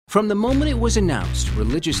From the moment it was announced,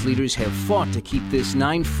 religious leaders have fought to keep this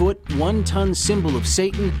 9-foot, 1-ton symbol of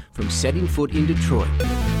Satan from setting foot in Detroit.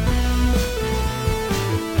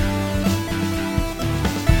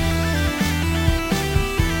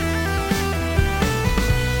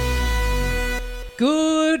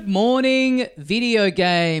 Good morning, video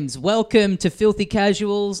games. Welcome to Filthy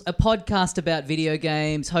Casuals, a podcast about video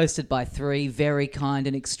games hosted by three very kind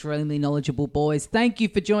and extremely knowledgeable boys. Thank you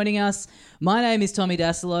for joining us. My name is Tommy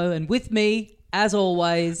Dasilo, and with me, as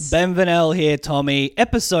always... Ben Vanel here, Tommy.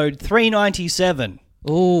 Episode 397.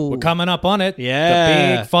 Ooh. We're coming up on it.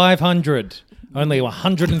 Yeah. The big 500. Only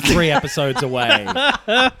 103 episodes away.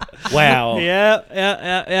 Wow.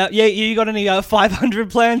 Yeah. You got any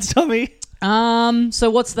 500 plans, Tommy? So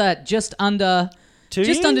what's that? Just under 2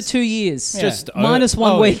 years? under 2 years. Yeah. Just minus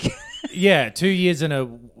 1 week. Yeah, 2 years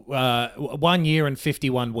and 1 year and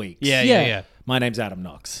 51 weeks. Yeah. My name's Adam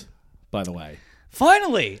Knox, by the way.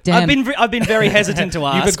 Finally. Damn. I've been very hesitant to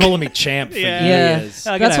ask. You've been calling me champ for Yeah, years.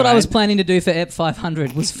 Okay, that's what I was mate. planning to do for EP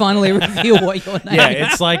 500, was finally reveal what your name Yeah, is.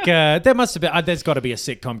 it's like there's got to be a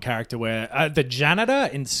sitcom character where the janitor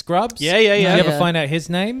in Scrubs. Yeah. You ever Yeah. find out his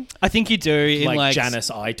name? I think you do. In Like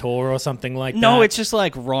Janice Itor or something like that. No, it's just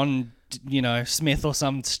like Ron, Smith or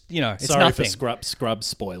some, it's Sorry nothing. for Scrubs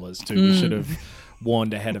spoilers too. We should have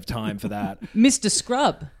warned ahead of time for that. Mr.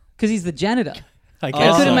 Scrub, because he's the janitor. I They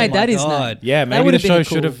guess could have so. made that his God. name. Yeah, That maybe would the have been show a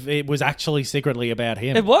should cool- have. It was actually secretly about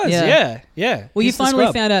him. It was, Yeah. yeah. Well, you He's the finally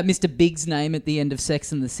scrub. found out Mr. Big's name at the end of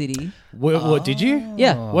Sex and the City. What did you?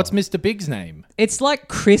 Yeah. What's Mr. Big's name? It's like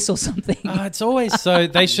Chris or something. It's always so.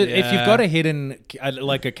 They should. If you've Yeah. got a hidden,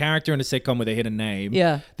 like a character in a sitcom with a hidden name,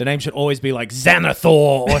 Yeah. the name should always be like Xanathor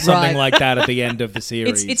or something Right. like that at the end of the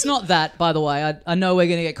series. It's not that, by the way. I know we're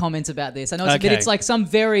going to get comments about this. I know it's Okay. but it's like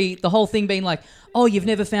the whole thing being like, oh, you've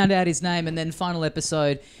never found out his name, and then final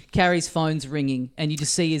episode, Carrie's phone's ringing, and you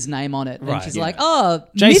just see his name on it, and Right, she's yeah. like, oh,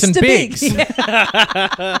 Jason Mr. Biggs. Biggs.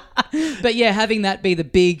 But yeah, having that be the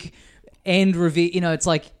big end reveal, it's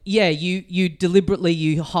like, yeah, you deliberately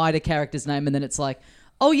you hide a character's name, and then it's like,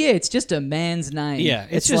 oh yeah, it's just a man's name. Yeah,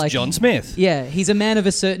 it's just like, John Smith. Yeah, he's a man of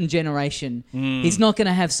a certain generation. He's not going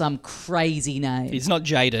to have some crazy name. He's not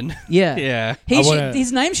Jaden. Yeah. Yeah.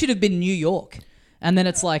 His name should have been New York. And then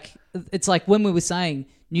it's like when we were saying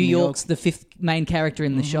New York's the fifth main character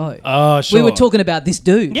in the show. Oh, sure. We were talking about this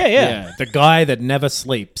dude. Yeah. the guy that never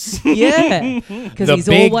sleeps, Yeah. Because The he's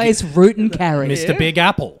big- always rootin' carry. Mr. Big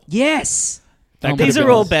Apple. Yes. That Oh could These have are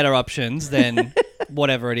been all us. better options than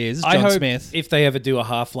whatever it is, I John hope Smith. if they ever do a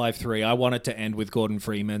Half-Life 3, I want it to end with Gordon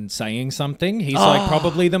Freeman saying something. He's like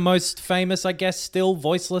probably the most famous, I guess, still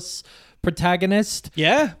voiceless protagonist.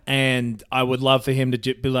 Yeah. And I would love for him to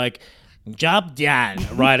be like, job done,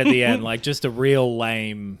 right at the end. Like just a real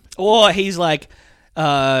lame... Or he's like,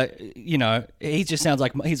 he just sounds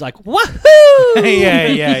like, he's like, woohoo!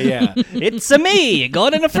 yeah. It's a me,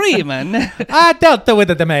 Gordon Freeman. I dealt with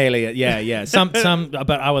the alien. Yeah. Some,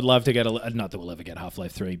 but I would love to get not that we'll ever get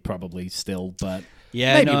Half-Life 3, probably still, but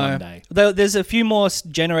Yeah, maybe no. one day. There's a few more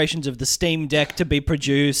generations of the Steam Deck to be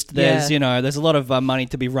produced. There's, there's a lot of money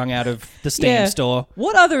to be wrung out of the Steam store.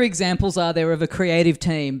 What other examples are there of a creative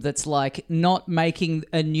team that's like not making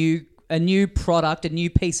a new product, a new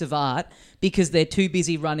piece of art because they're too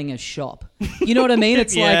busy running a shop? You know what I mean?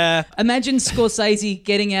 It's Yeah. like, imagine Scorsese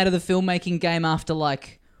getting out of the filmmaking game after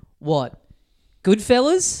like, what?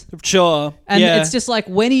 Goodfellas? Sure. And yeah. it's just like,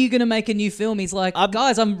 when are you going to make a new film? He's like,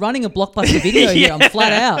 guys, I'm running a blockbuster video here. I'm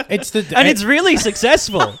flat out. it's really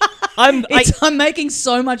successful. I'm making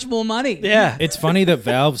so much more money. yeah. It's funny that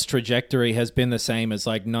Valve's trajectory has been the same as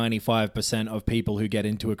like 95% of people who get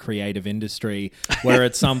into a creative industry, where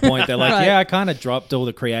at some point they're like, Right. yeah, I kind of dropped all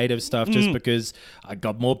the creative stuff just because I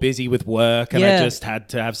got more busy with work and Yeah. I just had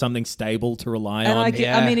to have something stable to rely And on.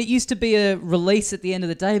 Yeah. I mean, it used to be a release at the end of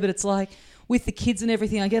the day, but it's like, with the kids and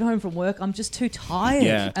everything, I get home from work, I'm just too tired.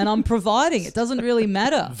 Yeah. And I'm providing. It doesn't really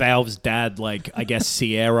matter. Valve's dad, like, I guess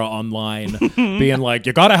Sierra online, being like,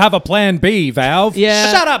 you gotta have a plan B, Valve.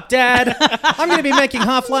 Yeah. Shut up, Dad. I'm gonna be making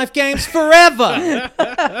Half-Life games forever.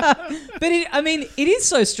 But it is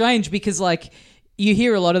so strange because, like, you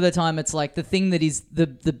hear a lot of the time it's like the thing that is the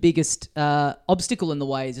biggest obstacle in the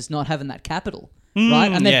way is just not having that capital,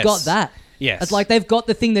 right? And they've yes. got that. Yes. It's like they've got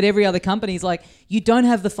the thing that every other company is like, you don't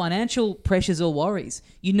have the financial pressures or worries.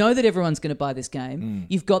 You know that everyone's going to buy this game.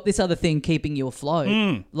 You've got this other thing keeping you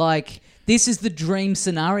afloat. Like, this is the dream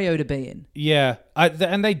scenario to be in. Yeah,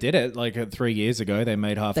 and they did it like 3 years ago. They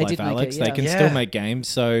made Half-Life did make Alyx. it, yeah. They can Yeah. still make games,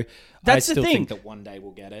 so That's I the still thing. think that one day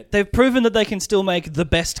we'll get it. They've proven that they can still make the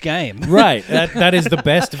best game. Right, that is the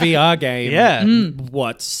best VR game. Yeah.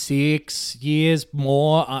 What, 6 years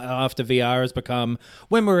more after VR has become...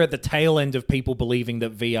 When we're at the tail end of people believing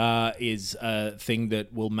that VR is a thing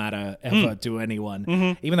that will matter ever to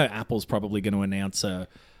anyone. Even though Apple's probably going to announce a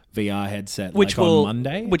VR headset Which on will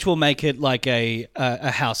Monday. which will make it like a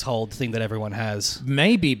household thing that everyone has.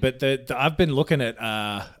 Maybe, but I've been looking at...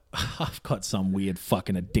 I've got some weird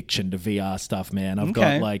fucking addiction to VR stuff, man. I've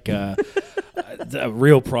Okay. got like a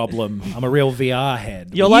real problem. I'm a real VR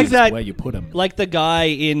head. You're which like is that- where you put them. Like the guy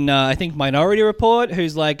in I think Minority Report,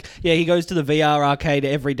 who's like, he goes to the VR arcade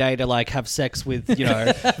every day to like have sex with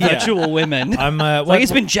virtual women. I'm Like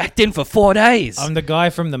he's been jacked in for 4 days. I'm the guy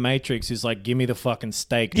from The Matrix who's like, give me the fucking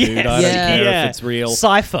steak, dude. Yes. I don't Yeah. care Yeah. if it's real.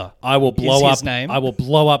 Cypher. I will blow is up. his name. I will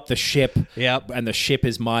blow up the ship. Yep. And the ship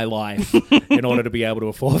is my life in order to be able to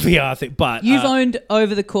afford VR thing. But You've owned,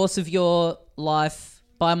 over the course of your life,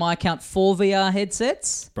 by my count, 4 VR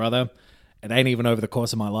headsets. brother, it ain't even over the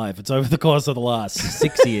course of my life. It's over the course of the last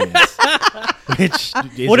 6 years. Which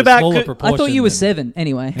is What a about smaller I proportion I thought you were than- 7,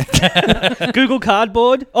 anyway. Google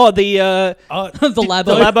Cardboard. Oh, the the Labo.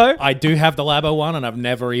 the Labo. I do have the Labo one, and I've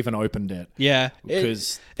never even opened it. Yeah,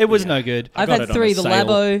 Because it was no good. I've got had it on 3, a the sale.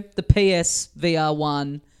 Labo, the PS VR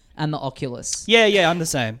 1, and the Oculus. Yeah, I'm the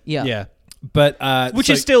same. Yeah. yeah. But Which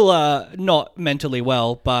so- is still not mentally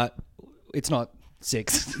well, but it's not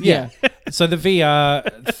 6. Yeah. So the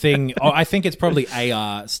VR thing, I think it's probably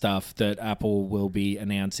AR stuff that Apple will be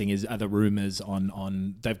announcing. Are the rumors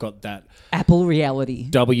on they've got that Apple Reality.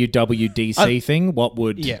 WWDC thing. What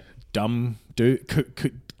would Yeah. dumb do?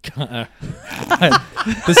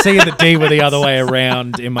 The C and the D were the other way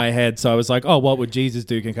around in my head, so I was like, "Oh, what would Jesus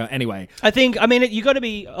do?" Anyway, I mean, you got to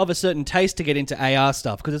be of a certain taste to get into AR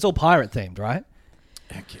stuff because it's all pirate themed, right?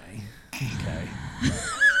 okay,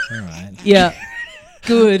 all right. Yeah.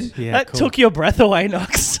 Good. Yeah, That cool. took your breath away,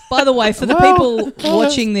 Knox. By the way, for the people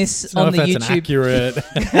watching this I on don't the know if that's YouTube, accurate.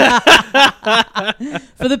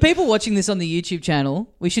 for the people watching this on the YouTube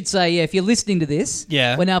channel, we should say, if you're listening to this,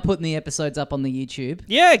 Yeah. we're now putting the episodes up on the YouTube.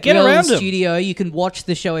 Yeah, get We're around in them. studio. You can watch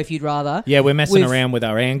the show if you'd rather. Yeah, we're messing We've- around with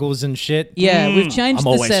our angles and shit. Yeah, we've changed I'm the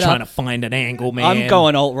always setup. trying to find an angle, man. I'm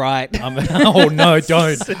going alt right. Oh no,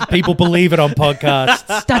 don't! People believe it on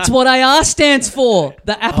podcasts. That's what AR stands for.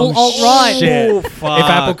 The Apple alt-right. Shit. fuck. If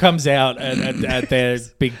Apple comes out at their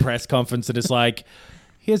big press conference and it's like,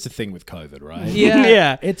 here's the thing with COVID, right? Yeah.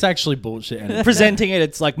 yeah. It's actually bullshit. And Presenting it,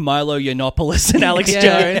 it's like Milo Yiannopoulos and Alex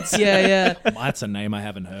Yeah, Jones. yeah. that's a name I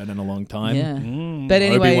haven't heard in a long time. Yeah. But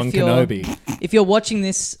anyway, Obi-Wan Kenobi. if you're watching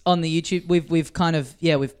this on the YouTube, we've kind of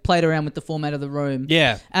we've played around with the format of the room.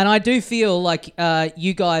 Yeah. And I do feel like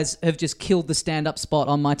you guys have just killed the stand-up spot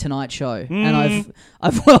on my Tonight Show, and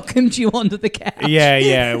I've welcomed you onto the couch.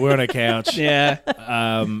 Yeah, we're on a couch. Yeah.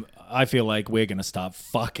 I feel like we're gonna start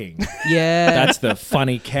fucking. Yeah. That's the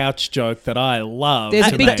funny couch joke that I love. There's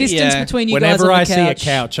to a big make. distance Yeah. between you Whenever guys on I the see a couch.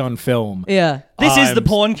 couch on film, Yeah. This is the I'm-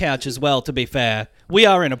 porn couch as well, to be fair. We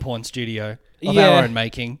are in a porn studio of Yeah. our own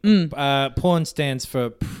making. porn stands for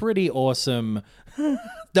pretty awesome.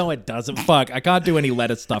 No, it doesn't. Fuck, I can't do any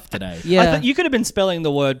letter stuff today. Yeah. I thought you could have been spelling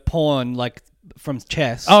the word porn like from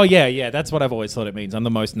chess. Oh yeah, that's what I've always thought it means. I'm the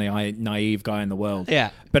most naive guy in the world.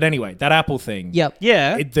 Yeah. But anyway, that Apple thing. Yep.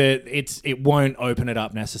 Yeah. It won't open it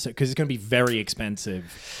up necessarily because it's going to be very expensive.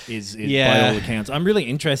 Is Yeah. by all accounts. I'm really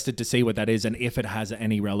interested to see what that is and if it has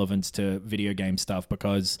any relevance to video game stuff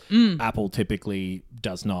because Apple typically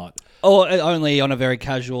does not. Or only on a very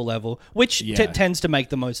casual level, which Yeah. tends to make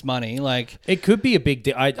the most money. Like, It could be a big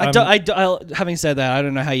deal. having said that, I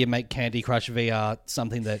don't know how you make Candy Crush VR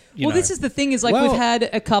something that you Well, know. this is the thing is like Well-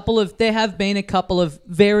 there have been a couple of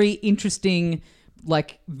very interesting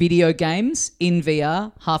like video games in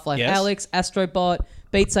VR. Half-Life Yes. Alyx, Astrobot,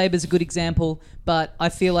 Beat Saber's a good example, but I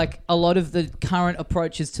feel like a lot of the current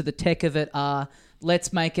approaches to the tech of it are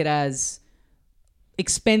let's make it as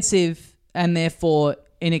expensive and therefore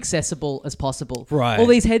inaccessible as possible. Right. All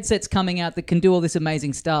these headsets coming out that can do all this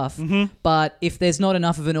amazing stuff, but if there's not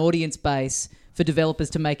enough of an audience base for developers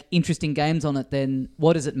to make interesting games on it, then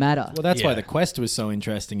what does it matter? Well, that's why Yeah. the Quest was so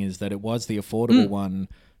interesting is that it was the affordable one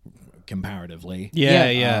comparatively. yeah,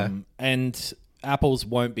 Yeah. yeah. And Apple's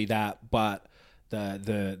won't be that, but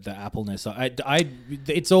the Appleness.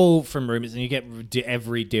 It's all from rumors, and you get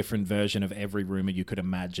every different version of every rumor you could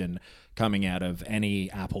imagine coming out of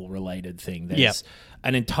any Apple related thing. There's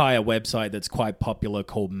an entire website that's quite popular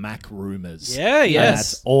called Mac Rumors. Yeah, yes. And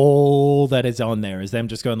that's all that is on there is them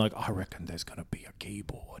just going like, I reckon there's going to be a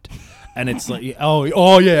keyboard. And it's like,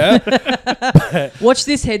 oh yeah. Watch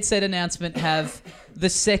this headset announcement have the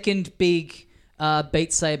second big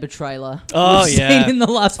Beat Saber trailer we've seen in the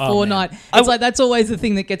last fortnight. It's like that's always the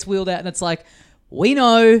thing that gets wheeled out, and it's like, we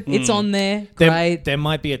know it's on there. Great. There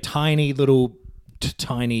might be a tiny little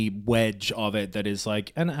tiny wedge of it that is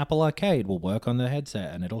like an Apple Arcade will work on the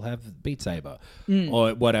headset and it'll have Beat Saber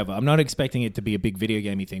or whatever. I'm not expecting it to be a big video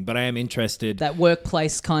gamey thing, but I am interested. That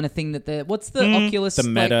workplace kind of thing that they're... What's the Oculus? The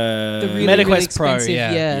Meta... the really, Meta really Quest Pro, expensive,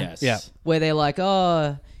 Yes. Yeah. Where they're like,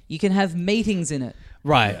 oh, you can have meetings in it.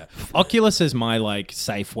 Right. Yeah. Oculus is my like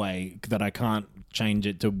safe way that I can't change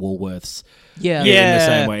it to Woolworths. Yeah. In the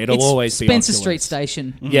same way. It'll always be Spencer Oculus. Street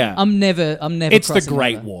Station. Yeah. I'm never It's the crossing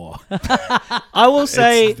Great over. War. I will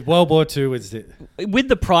say, World War II is it. with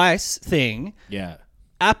the price thing, Yeah.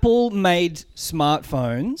 Apple made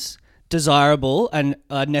smartphones desirable and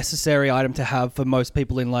a necessary item to have for most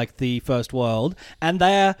people in like the first world, and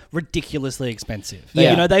they are ridiculously expensive.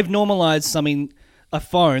 Yeah. They've normalized a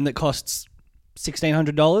phone that costs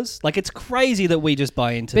 $1,600. Like, it's crazy that we just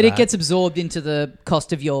buy into But that. it gets absorbed into the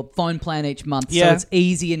cost of your phone plan each month, so Yeah. it's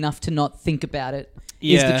easy enough to not think about it.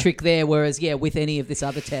 Is Yeah. the trick there? Whereas, with any of this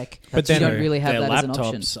other tech, But you then don't really have their that as an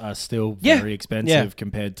option. laptops are still Yeah. very expensive Yeah.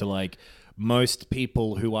 compared to like most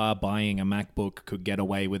people who are buying a MacBook could get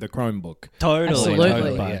away with a Chromebook. Totally. Absolutely.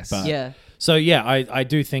 Totally, But- yes. but- Yeah. So yeah, I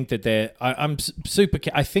do think that I'm super.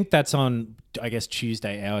 I think that's on I guess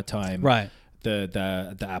Tuesday our time. Right.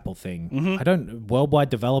 The Apple thing. I don't Worldwide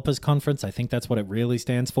Developers Conference. I think that's what it really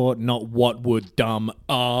stands for. Not what would dumb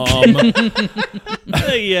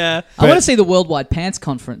Yeah. I want to see the Worldwide Pants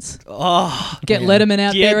Conference. Oh, Get Letterman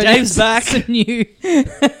out Yeah, there. and Dave's announce back. some new.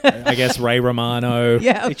 I guess Ray Romano.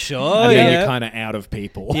 Yeah. it's sure. And then Yeah. you're kind of out of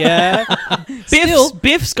people. Yeah. Still-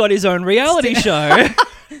 Biff's got his own reality show.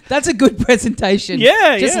 That's a good presentation.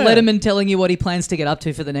 Yeah, Just yeah. Letterman telling you what he plans to get up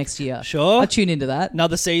to for the next year. Sure. I tune into that.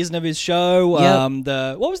 Another season of his show.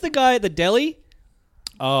 Yep. What was the guy at the deli?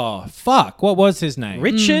 Oh fuck! What was his name?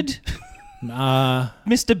 Richard? Uh,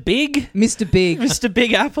 Mr. Big? Mr. Big. Mr.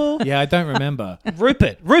 Big Apple? yeah, I don't remember.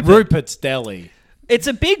 Rupert. Rupert's Deli. It's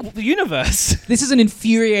a big universe. This is an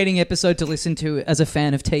infuriating episode to listen to as a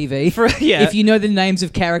fan of TV. Yeah. If you know the names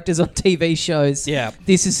of characters on TV shows, Yeah.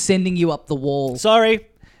 this is sending you up the wall. Sorry.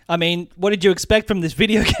 I mean, what did you expect from this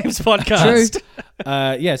video games podcast?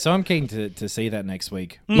 True. Yeah, so I'm keen to see that next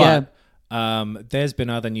week. Yeah. But there's been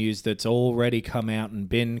other news that's already come out and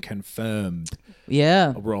been confirmed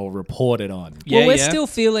Yeah. or reported on. Well, we're yeah. still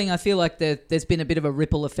feeling, I feel like there's been a bit of a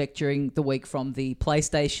ripple effect during the week from the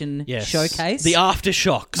PlayStation Yes. showcase. The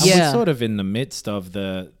aftershocks. And Yeah. we're sort of in the midst of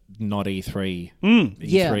the not E3.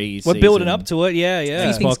 Yeah. E3 We're building season. up to it. Yeah,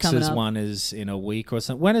 yeah. Things coming Xbox's up. one is in a week or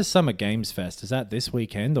something. When is Summer Games Fest? Is that this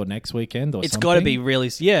weekend or next weekend or It's something? got to be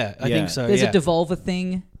really... Yeah, I Yeah. think so. There's yeah. a Devolver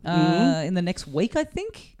thing in the next week, I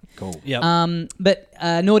think. Cool. Yep. But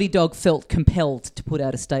Naughty Dog felt compelled to put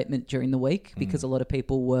out a statement during the week because a lot of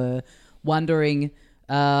people were wondering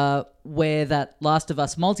where that Last of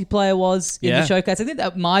Us multiplayer was in Yeah. the showcase. I think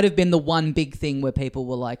that might have been the one big thing where people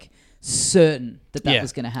were like certain that Yeah.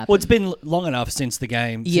 was going to happen. Well, it's been long enough since the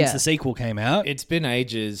game, Yeah. since the sequel came out. It's been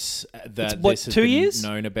ages that It's what, this has 2 been years?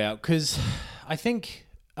 known about because I think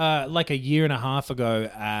like a year and a half ago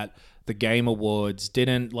at the Game Awards,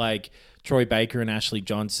 didn't like Troy Baker and Ashley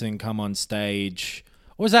Johnson come on stage?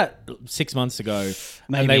 Or was that 6 months ago?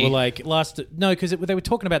 And they Maybe. were like because they were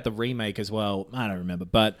talking about the remake as well. I don't remember,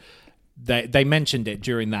 but they mentioned it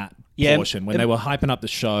during that Yeah. portion when they were hyping up the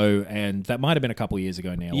show, and that might have been a couple years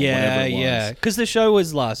ago now. Or yeah, whatever it was. yeah. Because the show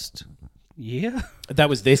was last year. That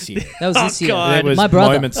was this year. that was this year. God. That was My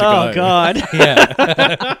brother. moments ago. Oh, God.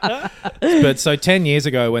 Yeah. But so 10 years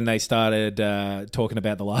ago when they started talking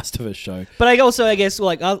about the Last of Us show, But I guess,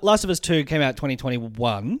 like, Last of Us 2 came out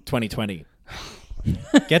 2021. 2020.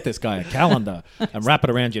 Get this guy a calendar and wrap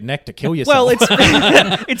it around your neck to kill yourself.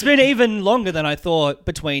 Well, it's been even longer than I thought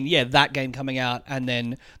between, that game coming out and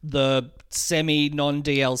then the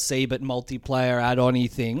semi-non-DLC but multiplayer add-on-y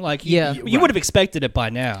thing. Like, Yeah. you would have expected it by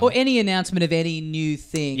now. Or any announcement of any new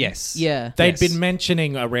thing. Yes. Yeah. They'd Yes. been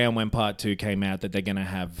mentioning around when Part 2 came out that they're going to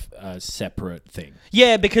have a separate thing.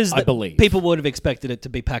 Yeah, because I believe. people would have expected it to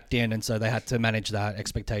be packed in, and so they had to manage that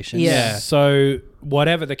expectation. Yeah. So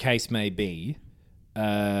whatever the case may be,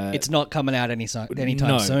 It's not coming out anytime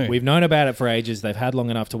no, soon. we've known about it for ages. They've had long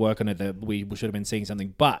enough to work on it that we should have been seeing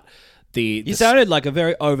something. But You sounded like a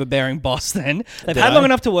very overbearing boss then. They've had long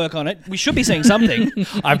enough to work on it. We should be seeing something.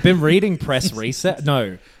 I've been reading Press Reset.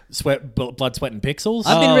 No, Blood, Sweat, and Pixels.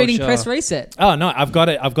 I've been reading sure. Press Reset. Oh no, I've got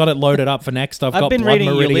it loaded up for next. I've got been Blood reading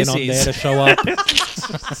Meridian on Ulysses. there to show up.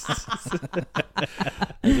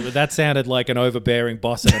 That sounded like an overbearing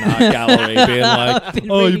boss at an art gallery being like,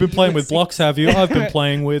 "Oh, you've been playing with blocks, have you? I've been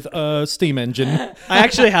playing with Steam Engine." I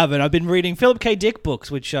actually haven't. I've been reading Philip K. Dick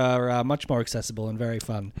books, which are much more accessible and very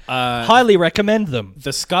fun. Highly recommend them.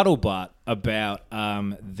 The scuttlebutt about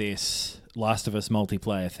this Last of Us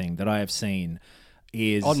multiplayer thing that I have seen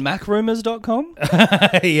is On macrumors.com?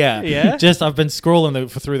 yeah. Yeah? Just I've been scrolling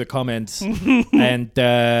through the comments and In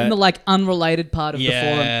the like unrelated part of the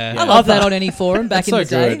forum. Yeah. I love that on any forum back in so the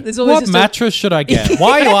day. good. There's always What just mattress should I get?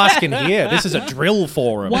 Why are you asking here? This is a drill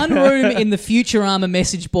forum. one room in the Futurama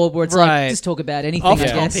message board where it's Right. like just talk about anything. Off I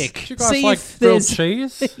guess. topic. Do you guys See like if grilled there's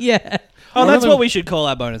cheese? yeah. Oh, that's really- what we should call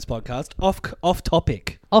our bonus podcast. Off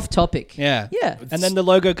topic. Off topic. Yeah. Yeah. And then the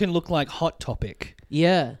logo can look like hot topic.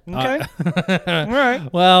 Yeah. Okay. All right.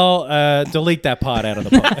 Well, delete that part out of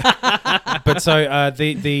the pod. But so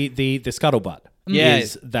the scuttlebutt Yeah.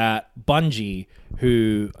 is that Bungie,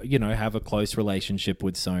 who have a close relationship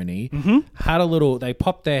with Sony, they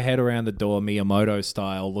popped their head around the door Miyamoto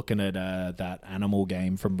style, looking at that Animal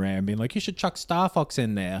game from Rare and being like, "You should chuck Star Fox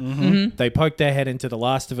in there." They poked their head into the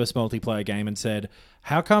Last of Us multiplayer game and said,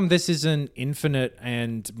 "How come this isn't infinite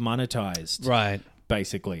and monetized?" Right.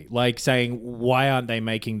 Basically, like saying, why aren't they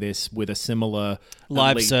making this with a similar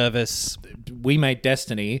Live service. We made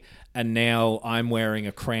Destiny, and now I'm wearing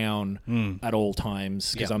a crown at all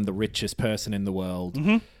times because I'm the richest person in the world.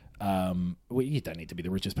 Well, you don't need to be the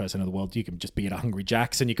richest person in the world. You can just be at a Hungry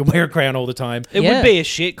Jack's and you can wear a crown all the time. It Yeah. would be a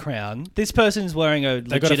shit crown. This person's wearing a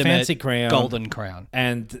They've got a legitimate fancy crown. golden crown.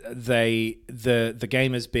 And the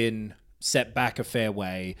game has been set back a fair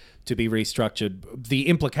way to be restructured. The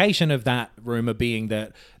implication of that rumor being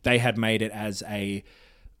that they had made it as a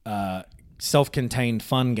self-contained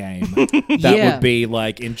fun game that Yeah. would be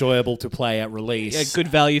like enjoyable to play at release. Yeah, good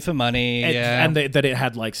value for money. And that it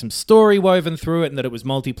had like some story woven through it, and that it was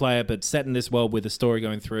multiplayer but set in this world with a story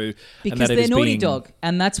going through. Because and that it they're is Naughty being- Dog,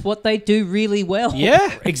 and that's what they do really well.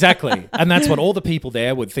 yeah. Exactly. And that's what all the people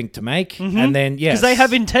there would think to make. And then, yes. Because they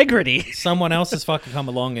have integrity. someone else has fucking come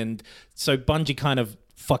along, and so Bungie kind of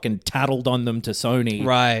fucking tattled on them to Sony.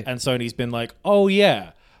 Right. And Sony's been like, "Oh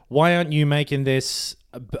yeah, why aren't you making this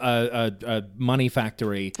a money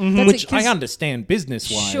factory?" That's Which it, 'cause- I understand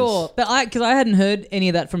business-wise. Sure, but because I hadn't heard any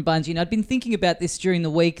of that from Bungie, and I'd been thinking about this during the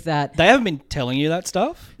week that They haven't been telling you that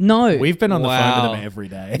stuff? no, We've been on the phone Wow. to them every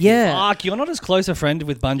day. yeah, Fuck, you're not as close a friend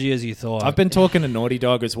with Bungie as you thought. I've been talking to Naughty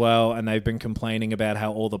Dog as well, and they've been complaining about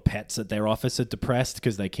how all the pets at their office are depressed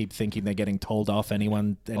because they keep thinking they're getting told off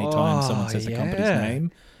anytime someone says the company's yeah.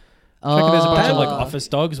 name. I reckon there's a bunch of like Oh. office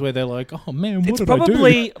dogs where they're like, "Oh man, what It's did I do?"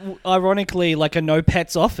 probably, ironically, like a no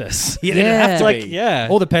pets office. Yeah, Yeah. it'd have to Like, be. yeah.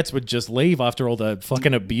 All the pets would just leave after all the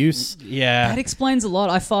fucking abuse. Yeah. that explains a lot.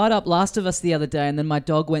 I fired up Last of Us the other day, and then my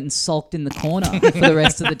dog went and sulked in the corner for the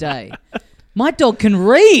rest of the day. My dog can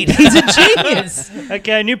read. He's a genius.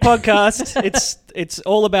 Okay, new podcast. It's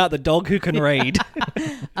all about the dog who can read.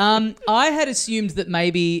 I had assumed that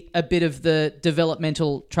maybe a bit of the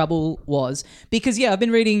developmental trouble was because I've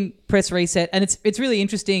been reading Press Reset, and it's really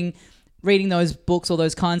interesting reading those books or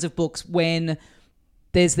those kinds of books when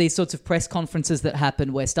there's these sorts of press conferences that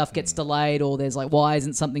happen where stuff gets delayed, or there's like, why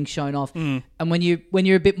isn't something shown off? And when you're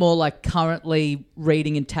a bit more like currently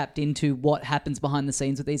reading and tapped into what happens behind the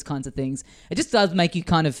scenes with these kinds of things, it just does make you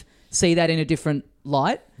kind of see that in a different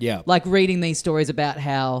light. Yeah. Like reading these stories about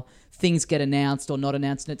how things get announced or not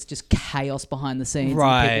announced, and it's just chaos behind the scenes.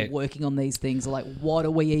 Right. And people working on these things are like, what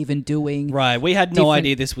are we even doing? Right. We had no Different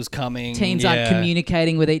idea this was coming. Teams aren't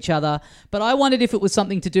communicating with each other. But I wondered if it was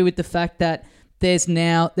something to do with the fact that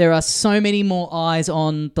there are so many more eyes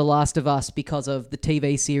on The Last of Us because of the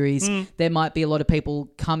TV series. There might be a lot of people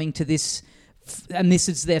coming to this, and this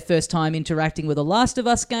is their first time interacting with a Last of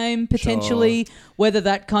Us game, potentially. Whether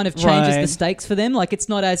that kind of changes Right. the stakes for them. Like, it's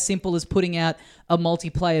not as simple as putting out a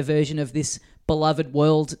multiplayer version of this beloved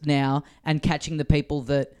world now and catching the people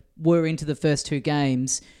that were into the first two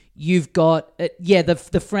games. You've got,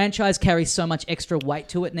 the franchise carries so much extra weight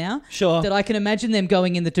to it now. Sure. That I can imagine them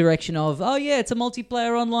going in the direction of, oh yeah, it's a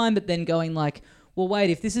multiplayer online, but then going like, well, wait,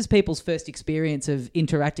 if this is people's first experience of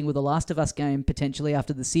interacting with a Last of Us game potentially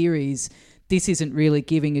after the series, this isn't really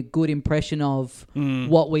giving a good impression of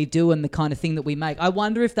what we do and the kind of thing that we make. I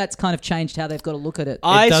wonder if that's kind of changed how they've got to look at it.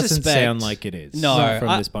 It doesn't sound like it is. No,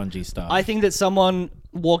 from this Bungie stuff. I think that someone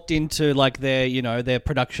walked into like their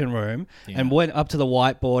production room and went up to the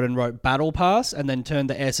whiteboard and wrote Battle Pass and then turned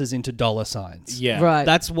the S's into dollar signs. Yeah. Right.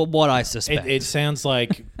 That's what I suspect. It sounds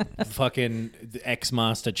like fucking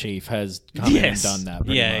ex-Master Chief has come in and done that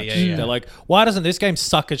pretty much. Yeah. They're like, why doesn't this game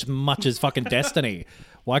suck as much as fucking Destiny?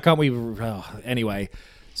 Why can't we... anyway.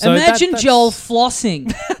 So Imagine that's... Joel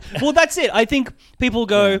flossing. Well, that's it. I think people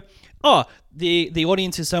go, the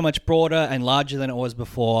audience is so much broader and larger than it was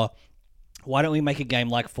before. Why don't we make a game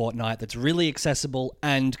like Fortnite that's really accessible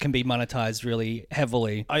and can be monetized really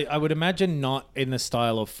heavily? I would imagine not in the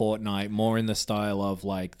style of Fortnite, more in the style of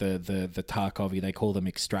like the Tarkov, they call them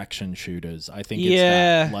extraction shooters. I think it's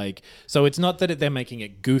that. Like, so it's not that they're making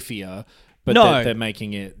it goofier, but they're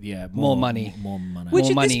making it, more money. More money.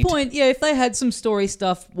 Which more at this point, if they had some story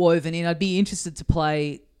stuff woven in, I'd be interested to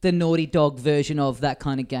play the Naughty Dog version of that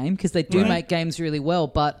kind of game, because they do make games really well,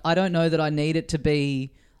 but I don't know that I need it to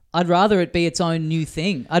be... I'd rather it be its own new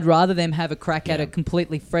thing. I'd rather them have a crack at a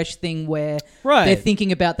completely fresh thing where they're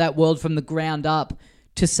thinking about that world from the ground up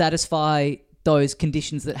to satisfy those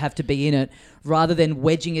conditions that have to be in it, rather than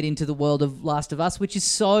wedging it into the world of Last of Us, which is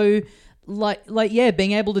so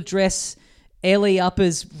being able to dress Ellie up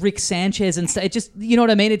as Rick Sanchez and say, just, you know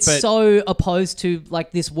what I mean? It's so opposed to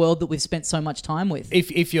like this world that we've spent so much time with.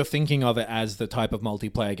 If you're thinking of it as the type of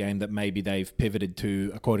multiplayer game that maybe they've pivoted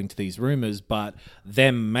to, according to these rumors, but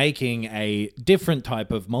them making a different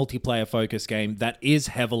type of multiplayer focused game that is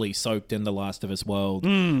heavily soaked in the Last of Us world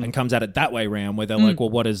and comes at it that way round, where they're like,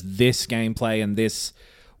 well, what does this gameplay and this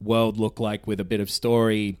world look like with a bit of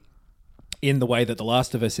story in the way that the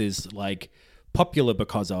Last of Us is like popular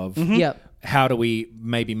because of? Yep. How do we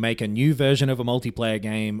maybe make a new version of a multiplayer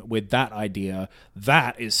game with that idea?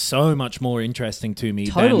 That is so much more interesting to me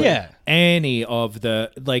than any of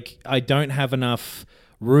the... Like, I don't have enough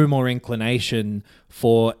room or inclination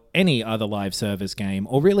for any other live service game,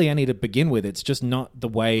 or really any to begin with. It's just not the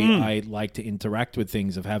way I like to interact with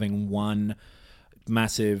things, of having one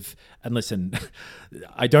massive... And listen,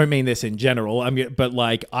 I don't mean this in general, but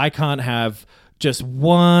like, I can't have... just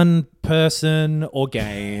one person or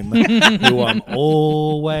game who I'm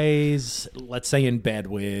always, let's say, in bed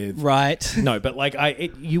with. Right. No, but like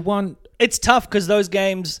you want... It's tough because those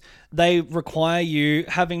games, they require you,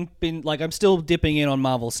 having been, like, I'm still dipping in on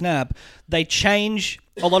Marvel Snap, they change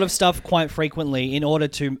a lot of stuff quite frequently in order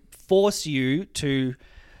to force you to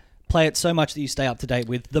play it so much that you stay up to date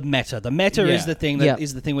with the meta. The meta is the thing that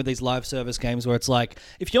is the thing with these live service games, where it's like,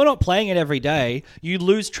 if you're not playing it every day, you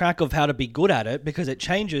lose track of how to be good at it because it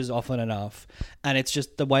changes often enough, and it's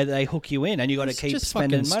just the way that they hook you in, and you got to keep just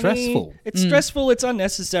spending fucking money. stressful. It's stressful. It's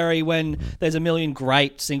unnecessary when there's a million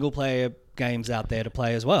great single player games out there to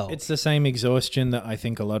play as well. It's the same exhaustion that I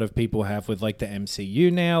think a lot of people have with like the MCU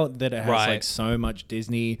now, that it has like so much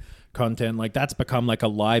Disney content. Like, that's become like a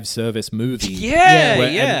live service movie.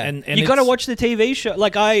 And you got to watch the TV show.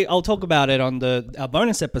 Like, I'll talk about it on our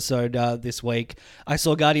bonus episode this week. I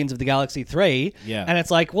saw Guardians of the Galaxy 3, and it's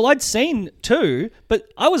like, well, I'd seen 2, but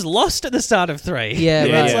I was lost at the start of 3.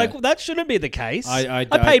 It's like, well, that shouldn't be the case. I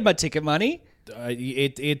paid my ticket money.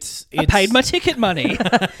 I paid my ticket money.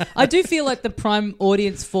 I do feel like the prime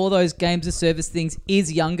audience for those games of service things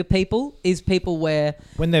is younger people, is people where...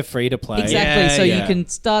 when they're free to play. Exactly. You can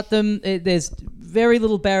start them. There's very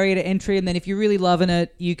little barrier to entry, and then if you're really loving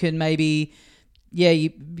it, you can maybe... you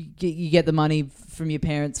get the money from your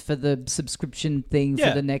parents for the subscription thing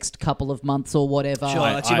for the next couple of months or whatever,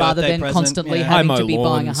 rather than constantly having to be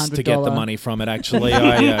buying $100 to get the money from it. Actually,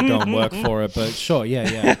 I go and work for it, but sure,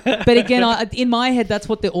 But again, in my head, that's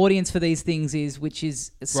what the audience for these things is, which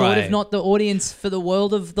is sort of not the audience for the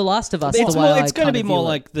world of The Last of Us. It's going to be more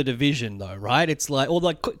like The Division, though, right? It's like, or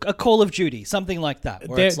like a Call of Duty, something like that,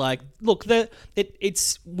 where it's like, look,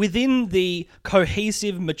 it's within the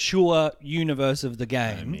cohesive, mature universe of the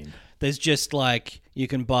game. There's just like, you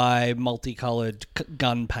can buy multicolored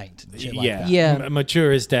gun paint and shit like that.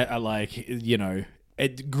 Mature is like, you know,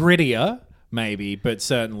 grittier maybe, but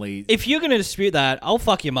certainly... If you're going to dispute that, I'll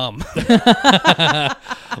fuck your mum.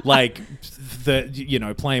 Like,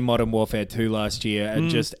 playing Modern Warfare 2 last year, and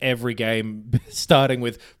just every game starting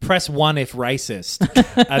with press 1 if racist,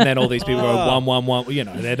 and then all these people go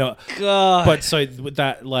 111, they're not... God. But so with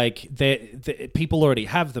that, like, people already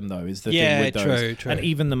have them, though, is the thing with those. True. And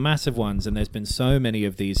even the massive ones, and there's been so many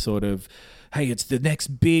of these sort of, hey, it's the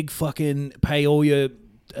next big fucking pay all your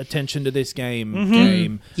attention to this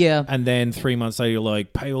game. Yeah. And then 3 months later, you're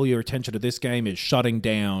like, pay all your attention to this game is shutting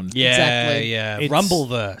down. Yeah, Exactly. yeah. It's-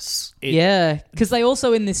 Rumbleverse. Yeah, because they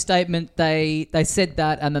also in this statement they said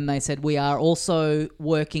that, and then they said we are also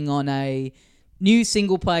working on a new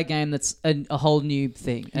single player game that's a whole new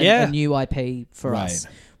thing, a new IP for us.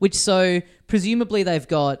 Which so presumably they've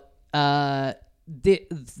got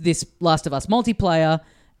this Last of Us multiplayer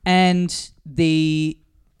and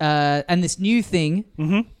this new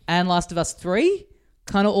thing and Last of Us 3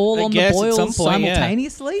 kind of all I on the guess at boil some point, yeah.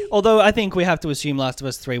 simultaneously. Although I think we have to assume Last of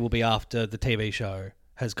Us 3 will be after the TV show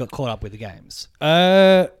has got caught up with the games.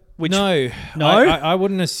 No. No? I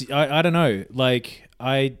wouldn't I don't know. Like,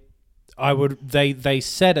 I would... They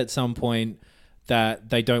said at some point that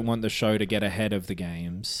they don't want the show to get ahead of the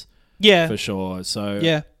games. Yeah. For sure. So...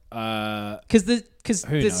 Yeah. Because the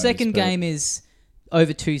knows, second but- game is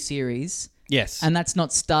over 2 series. Yes. And that's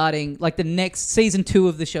not starting, like the next season 2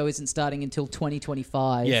 of the show isn't starting until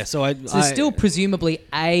 2025. Yeah, so I still presumably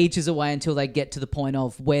ages away until they get to the point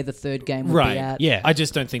of where the third game will be at. Yeah. I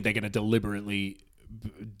just don't think they're going to deliberately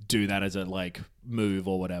do that as a like move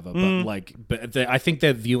or whatever. But I think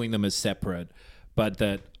they're viewing them as separate. But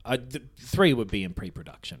that 3 would be in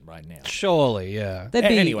pre-production right now. Surely, yeah. That'd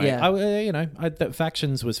be, Anyway, yeah. the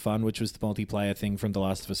Factions was fun, which was the multiplayer thing from The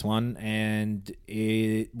Last of Us 1, and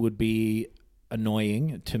it would be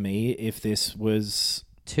annoying to me if this was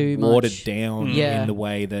Too watered much. down Yeah. in the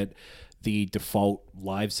way that the default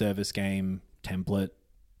live service game template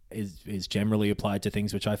is generally applied to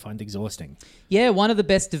things, which I find exhausting. Yeah, one of the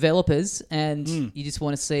best developers, and you just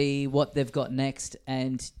want to see what they've got next.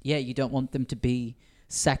 And yeah, you don't want them to be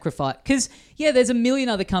sacrificed. Because, yeah, there's a million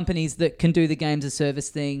other companies that can do the games as service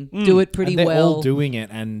thing, do it pretty And they're well. all doing it,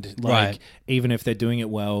 and like Right. even if they're doing it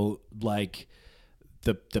well, like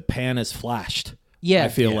the pan is flashed. Yeah. I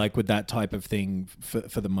feel Yeah. like with that type of thing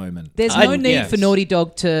for the moment. There's no need yes. for Naughty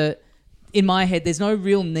Dog to, in my head, there's no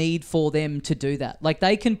real need for them to do that. Like,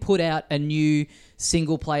 they can put out a new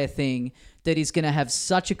single player thing that is going to have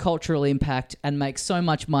such a cultural impact and make so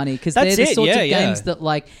much money because they're That's the it, sorts yeah, of games yeah. that,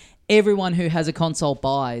 like, everyone who has a console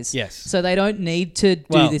buys. Yes. So they don't need to do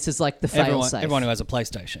Well, this as, like, the fail-safe. Everyone who has a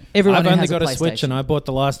PlayStation. Everyone I've who only has got a PlayStation. Switch, and I bought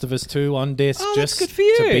The Last of Us 2 on disc that's just good for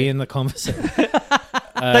you. to be in the conversation.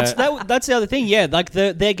 That's the other thing, yeah. Like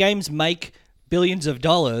their games make billions of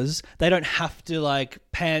dollars. They don't have to like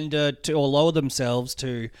pander to or lower themselves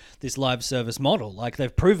to this live service model. Like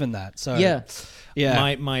they've proven that. So Yeah.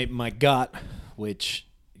 yeah. My gut, which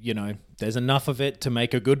there's enough of it to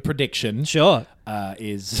make a good prediction. Sure.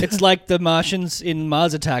 Is It's like the Martians in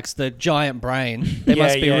Mars Attacks, the giant brain. They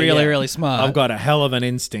must be really, really smart. I've got a hell of an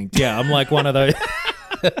instinct. Yeah, I'm like one of those.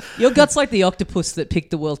 Your gut's like the octopus that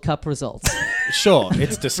picked the World Cup results. Sure,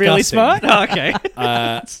 it's disgusting. really smart? Oh, okay.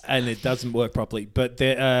 And it doesn't work properly. But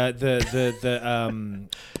I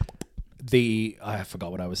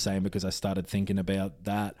forgot what I was saying because I started thinking about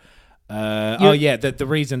that. The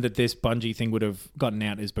reason that this Bungie thing would have gotten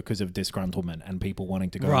out is because of disgruntlement and people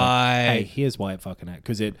wanting to go, Right. hey, here's why it fucking out.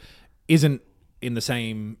 Because it isn't in the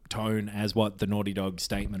same tone as what the Naughty Dog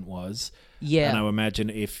statement was. Yeah. And I imagine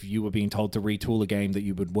if you were being told to retool a game that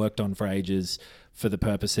you had worked on for ages for the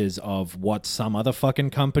purposes of what some other fucking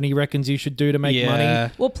company reckons you should do to make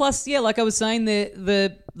money. Well, plus, yeah, like I was saying,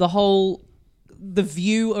 the whole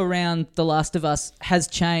view around The Last of Us has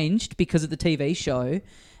changed because of the TV show.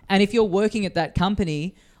 And if you're working at that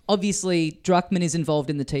company, obviously Druckmann is involved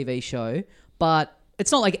in the TV show, but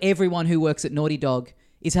it's not like everyone who works at Naughty Dog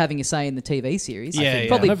is having a say in the TV series. Yeah, I think yeah.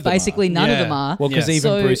 probably None of them basically are. none of Yeah. them are. Well, because Yeah. even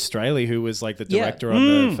So- Bruce Straley, who was like the Yeah. director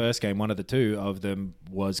on the first game, one of the two of them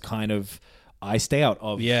was kind of iced out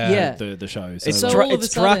of Yeah. the show. It's, So Dra- all of it's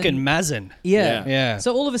a sudden- Druck and Mazin. Yeah. Yeah.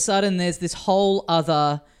 So all of a sudden there's this whole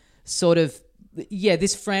other sort of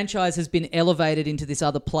this franchise has been elevated into this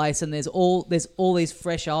other place and there's all these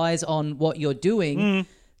fresh eyes on what you're doing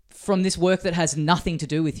from this work that has nothing to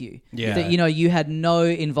do with you. Yeah. That you had no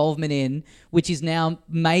involvement in, which is now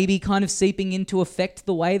maybe kind of seeping in to affect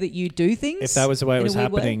the way that you do things. If that was the way it in a was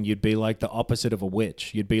weird way. happening, you'd be like the opposite of a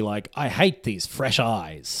witch. You'd be like, I hate these fresh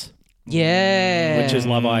eyes. Yeah. Witches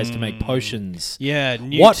love eyes to make potions. Yeah.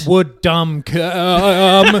 Newt. What would dumb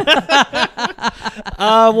come?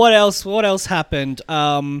 What else? What else happened?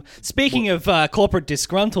 Speaking of corporate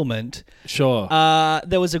disgruntlement, Sure.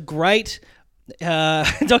 there was a great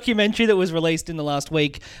documentary that was released in the last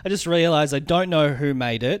week. I just realized I don't know who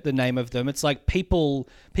made it, the name of them. It's like People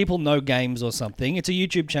Know Games or something. It's a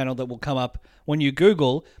YouTube channel that will come up when you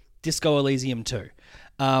Google Disco Elysium 2.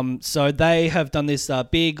 So they have done this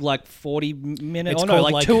big, like 40-minute, It's oh no,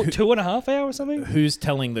 called, like like, 2.5 hour or something. Who's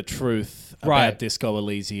telling the truth Right. about Disco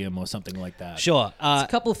Elysium or something like that? Sure. A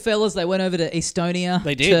couple of fellas, they went over to Estonia.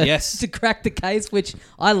 They did, yes. to crack the case, which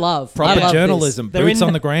I love. Proper I love journalism, They're boots in-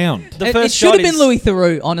 on the ground. The It first should shot have been is- Louis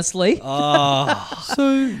Theroux, honestly.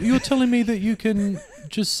 So you're telling me that you can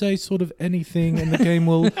just say sort of anything and the game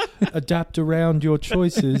will adapt around your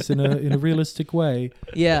choices in a realistic way?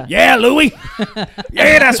 Yeah. Yeah, Louis.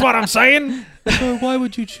 Yeah, that's what I'm saying. So why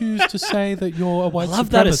would you choose to say that you're a white I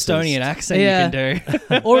love that supremacist? Estonian accent Yeah. you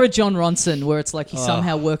can do. Or a John Ronson, where it's like he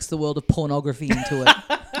somehow works the world of pornography into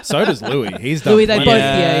it. So does Louis. He's done Louis, they both,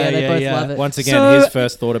 plenty. they both yeah. love it. Once again, So- his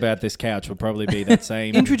first thought about this couch would probably be that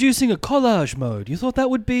same. Introducing a collage mode. You thought that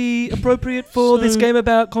would be appropriate for this game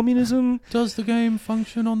about communism? Does the game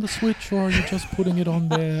function on the Switch, or are you just putting it on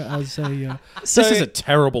there as a? So This is a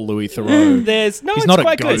terrible Louis Theroux. there's no. He's it's not a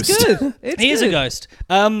quite good. ghost. It's good. It's He is a good. ghost.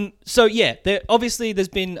 So yeah, obviously there's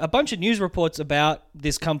been a bunch of news reports about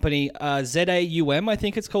this company, ZAUM, I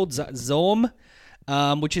think it's called Zorm,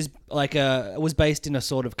 which is like was based in a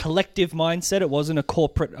sort of collective mindset. It wasn't a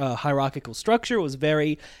corporate hierarchical structure. It was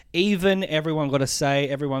very even. Everyone got a say.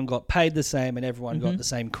 Everyone got paid the same, and everyone got the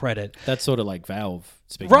same credit. That's sort of like Valve.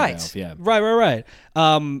 Speaking Right. of Valve, yeah. Right.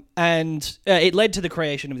 And it led to the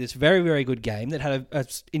creation of this very, very good game that had a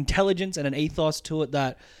intelligence and an ethos to it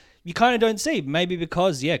that you kind of don't see. Maybe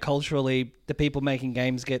because, culturally, the people making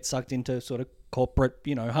games get sucked into sort of corporate,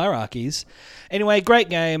 hierarchies. Anyway, great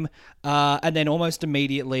game. And then almost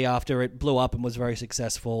immediately after it blew up and was very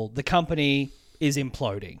successful, the company is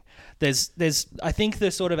imploding. I think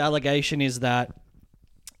the sort of allegation is that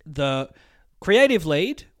the creative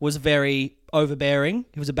lead was very overbearing.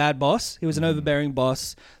 He was a bad boss. He was an overbearing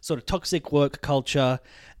boss, sort of toxic work culture.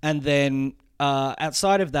 And then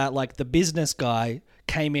outside of that, like the business guy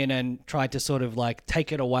came in and tried to sort of like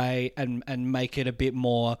take it away and make it a bit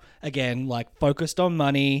more, again, like focused on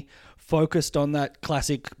money, focused on that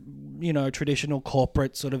classic, traditional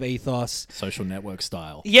corporate sort of ethos. Social network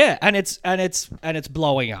style. Yeah, and it's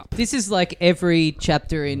blowing up. This is like every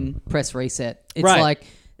chapter in Press Reset. It's Right. like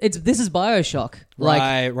this is BioShock.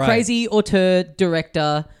 Like Right. crazy auteur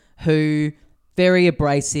director who very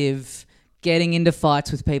abrasive, getting into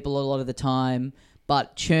fights with people a lot of the time,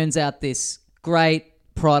 but churns out this great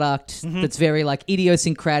product that's very like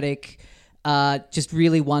idiosyncratic, just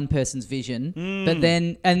really one person's vision. But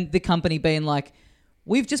then and the company being like,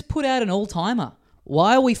 we've just put out an all-timer.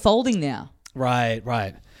 Why are we folding now? Right.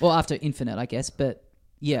 Well, after Infinite, I guess, but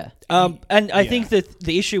yeah. And I think that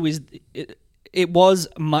the issue is it was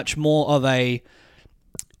much more of a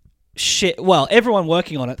everyone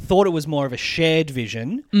working on it thought it was more of a shared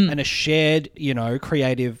vision and a shared,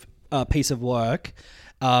 creative piece of work,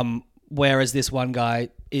 whereas this one guy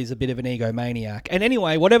is a bit of an egomaniac. And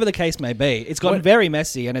anyway, whatever the case may be, it's gotten very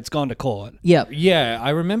messy and it's gone to court. Yeah. Yeah,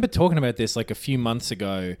 I remember talking about this like a few months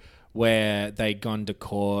ago where they'd gone to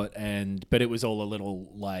court but it was all a little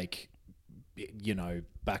like,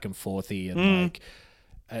 back and forthy and like,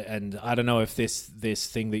 and I don't know if this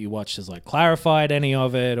thing that you watched has like clarified any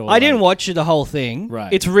of it. Or I didn't like, watch the whole thing.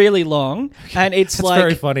 Right. It's really long and it's It's like...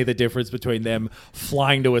 very funny the difference between them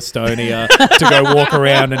flying to Estonia to go walk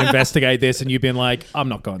around and investigate this, and you being like, "I'm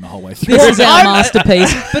not going the whole way through." This is our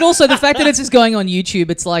masterpiece. But also the fact that it's just going on YouTube,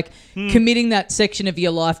 it's like committing that section of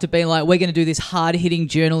your life to being like, we're going to do this hard-hitting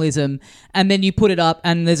journalism, and then you put it up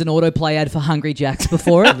and there's an autoplay ad for Hungry Jacks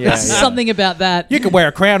before it. Yeah, There's yeah. something about that. You can wear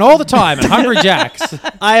a crown all the time at Hungry Jack's.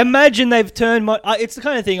 I imagine they've turned... it's the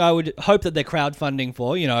kind of thing I would hope that they're crowdfunding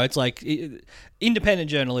for. It's like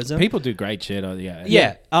independent journalism. People do great shit.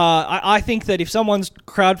 Yeah. I think that if someone's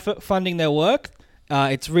crowdfunding their work,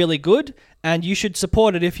 it's really good, and you should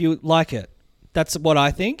support it if you like it. That's what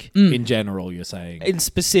I think. In general, you're saying. And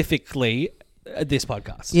specifically, this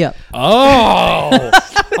podcast. Yeah. Oh,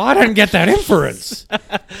 I didn't get that inference.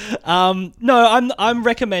 No, I'm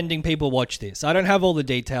recommending people watch this. I don't have all the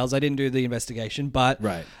details. I didn't do the investigation, but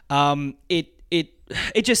Right.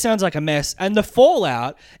 It just sounds like a mess. And the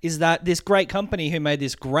fallout is that this great company who made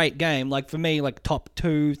this great game, like for me, like top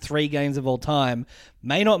 2-3 games of all time,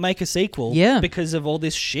 may not make a sequel because of all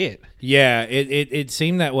this shit. Yeah, it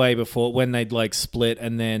seemed that way before when they'd like split,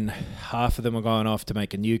 and then half of them were going off to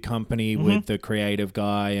make a new company with the creative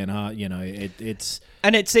guy, and it's.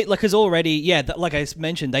 And it's like, because already, like I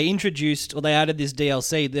mentioned, they introduced or they added this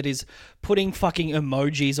DLC that is putting fucking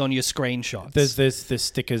emojis on your screenshots. There's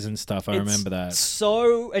stickers and stuff. I remember that.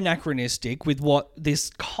 So anachronistic with what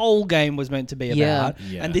this whole game was meant to be about.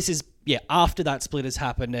 Yeah. And this is after that split has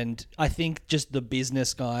happened, and I think just the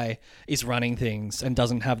business guy is running things and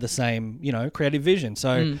doesn't have the same, creative vision.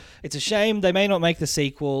 So it's a shame they may not make the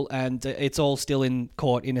sequel, and it's all still in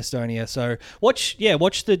court in Estonia. So watch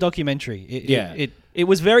the documentary. It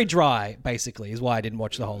was very dry, basically, is why I didn't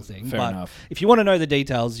watch the whole thing. Fair but enough. if you want to know the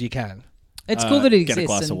details, you can. It's cool that it exists. Get a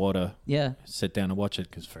glass of and- water. Yeah. Sit down and watch it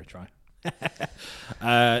because it's very dry.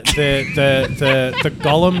 The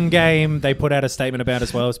Gollum game they put out a statement about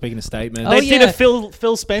as well. Speaking of statements, Oh, They did yeah. a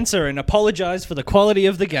Phil Spencer and apologized for the quality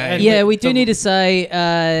of the game. Yeah, we do need to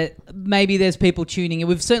say maybe there's people tuning in.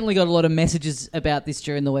 We've certainly got a lot of messages about this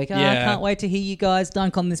during the week. I Yeah. can't wait to hear you guys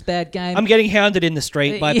dunk on this bad game. I'm getting hounded in the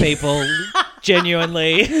street by people,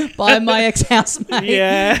 genuinely. by my ex-housemate.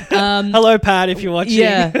 Yeah. Hello, Pat, if you're watching.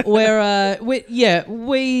 Yeah,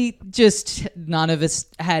 we just none of us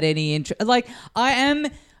had any interest. Like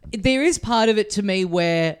there is part of it to me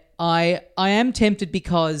where I am tempted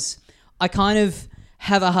because I kind of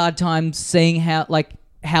have a hard time seeing how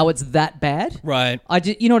it's that bad. Right.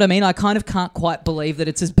 You know what I mean? I kind of can't quite believe that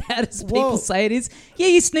it's as bad as people say it is. Yeah,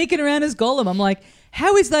 you're sneaking around as Gollum. I'm like,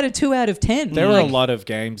 how is that a 2 out of 10? there are a lot of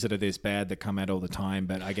games that are this bad that come out all the time,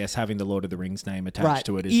 but I guess having the Lord of the Rings name attached Right.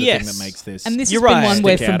 to it is the Yes. thing that makes this. And this You're has been right. one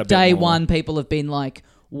where Stick out from a bit day more. one people have been like,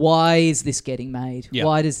 why is this getting made? Yeah.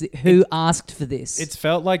 Why does who asked for this? It's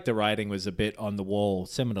felt like the writing was a bit on the wall,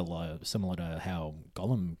 similar to how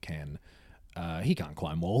Gollum can. He can't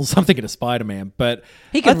climb walls. I'm thinking of Spider-Man, but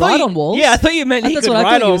he can I thought ride you- on walls. Yeah, I thought you meant he That's could what I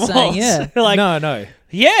ride thought you on were walls. saying, yeah. Like, no.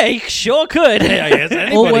 yeah, he sure could.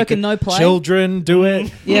 All work and no play. Children do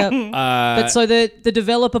it. Yeah. But so the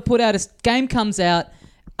developer put out a game comes out.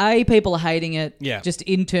 A, people are hating it. Yeah. Just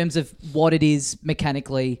in terms of what it is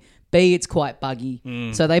mechanically. B, it's quite buggy.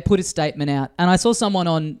 So they put a statement out, and I saw someone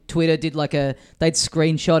on Twitter they'd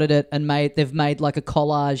screenshotted it and they've made like a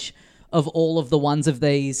collage of all of the ones of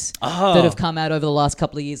these that have come out over the last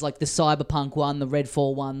couple of years, like the Cyberpunk one, the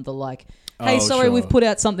Redfall one, the like. Hey, sorry, sure. we've put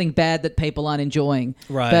out something bad that people aren't enjoying.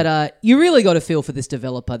 Right. But you really got to feel for this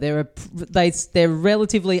developer. They're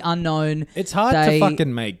relatively unknown. It's hard to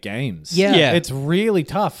fucking make games. Yeah. Yeah. It's really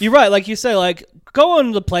tough. You're right. Like you say, go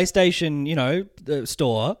on the PlayStation, the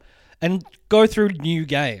store and go through new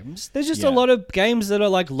games. There's just a lot of games that are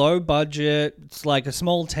like low budget. It's like a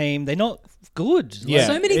small team. They're not good. Yeah.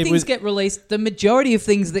 So many it things was- get released. The majority of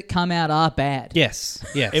things that come out are bad. Yes.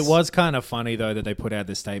 It was kind of funny, though, that they put out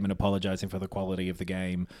this statement apologizing for the quality of the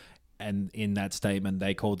game. And in that statement,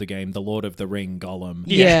 they called the game The Lord of the Ring Gollum.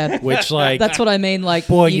 Yeah. Which, like... That's what I mean. Like,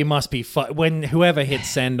 Boy, you must be... when whoever hit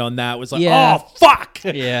send on that was like, Yeah. oh, fuck!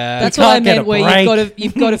 Yeah. That's what I can't get meant. a Where break.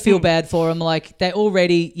 you've got to feel bad for them. Like they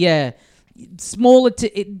already, smaller,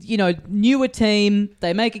 newer team.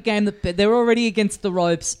 They make a game that they're already against the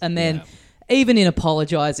ropes, and then even in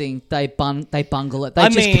apologizing, they bungle it.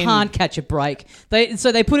 They can't catch a break.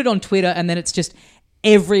 So they put it on Twitter, and then it's just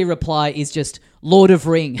every reply is just Lord of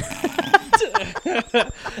Ring.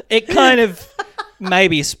 It kind of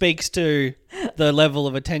maybe speaks to the level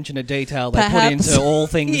of attention to detail they put Perhaps. into all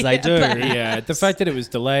things they do. perhaps. Yeah, the fact that it was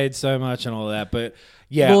delayed so much and all of that, but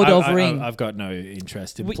yeah, Lord of Ring. I've got no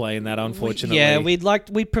interest in playing that, unfortunately.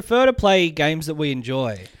 We'd prefer to play games that we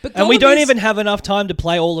enjoy, But and we Gollum don't is- even have enough time to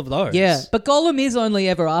play all of those. Yeah, but Gollum is only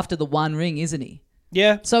ever after the One Ring, isn't he?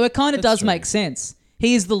 yeah. So it kind of does make sense.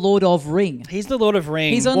 He is the Lord of Ring. He's the Lord of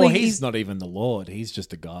Ring. He's only- Well, he's not even the Lord. He's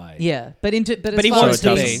just a guy. Yeah, but as he far So wants as it to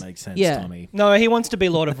doesn't be. he's- make sense, Yeah. Tommy. No, he wants to be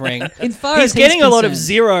Lord of Ring. In far He's as getting a lot of concerned.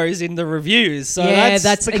 zeros in the reviews, so Yeah, that's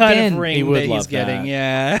that's the kind again- of ring He would that he's love getting.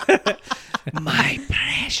 that. Yeah, my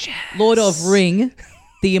precious Lord of Ring,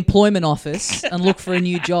 the employment office, and look for a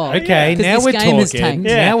new job. Okay, 'Cause now this we're game has talking. tanked.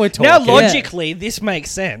 Now we're talking. Now logically, this makes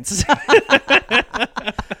sense.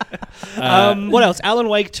 What else? Alan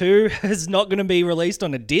Wake 2 is not going to be released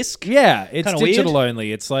on a disc. Yeah, it's Kinda digital weird.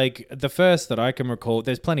 only. It's like the first that I can recall.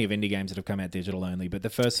 There's plenty of indie games that have come out digital only, but the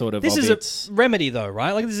first sort of This is its a Remedy, though,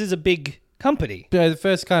 right? Like, this is a big company. the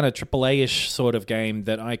first kind of AAA-ish sort of game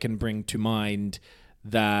that I can bring to mind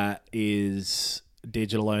that is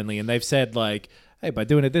digital only. And they've said, like, hey, by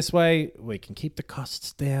doing it this way, we can keep the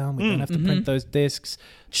costs down. We don't have to print those discs.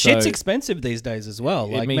 Shit's So- expensive these days as well.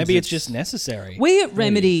 It Like, means maybe it's it's- just necessary. We at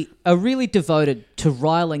Remedy are really devoted to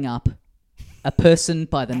riling up a person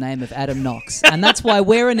by the name of Adam Knox. And that's why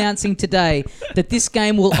we're announcing today that this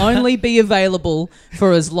game will only be available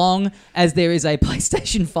for as long as there is a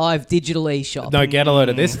PlayStation 5 digital eShop. No, get a load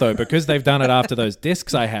of this, though, because they've done it after those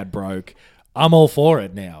discs I had broke. I'm all for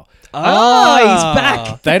it now. Oh, he's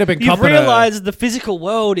back. They'd have been You've copping realised the physical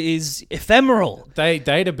world is ephemeral. I'd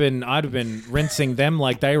have been rinsing them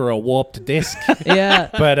like they were a warped disc. Yeah.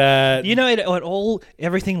 But You know,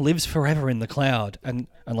 everything lives forever in the cloud, and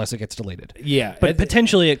unless it gets deleted. yeah, But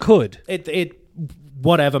potentially it could. it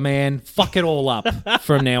whatever, man. Fuck it all up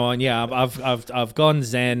from now on. Yeah, I've gone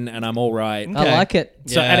zen and I'm all right. I like it.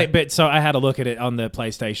 So Yeah. so I had a look at it on the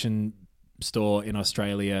PlayStation store in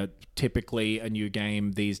Australia. Typically, a new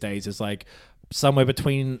game these days is like somewhere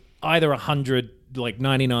between either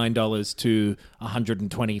 $99 to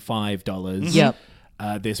 $125. Yep.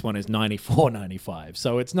 This one is $94.95,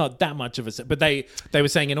 so it's not that much of a. But they were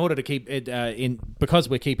saying in order to keep it because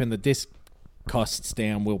we're keeping the disc costs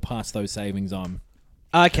down, we'll pass those savings on.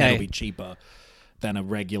 Okay. It'll be cheaper than a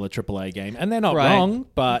regular AAA game, and they're not Right. wrong,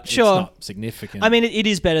 but Sure. it's not significant. I mean, it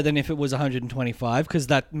is better than if it was 125 because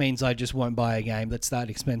that means I just won't buy a game that's that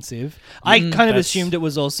expensive. I kind of that's- assumed it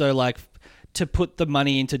was also like to put the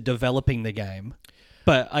money into developing the game,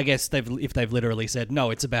 but I guess if they've literally said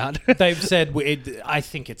no, it's about They've said I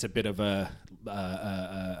think it's a bit of a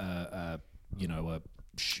A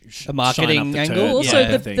marketing shine up the angle? turd Well, also,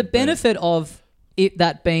 Yeah. the benefit of it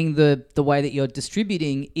that being the way that you're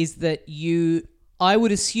distributing is that I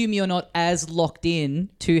would assume you're not as locked in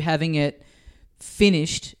to having it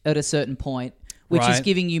finished at a certain point, which is Right.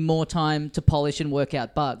 giving you more time to polish and work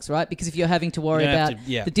out bugs, right? Because if you're having to worry You have about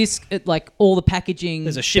to- yeah. the disc, like all the packaging,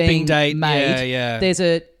 There's a shipping being date, made,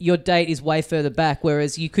 yeah. your date is way further back,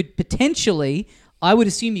 whereas you could potentially, I would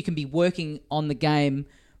assume you can be working on the game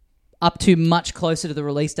up to much closer to the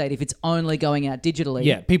release date if it's only going out digitally.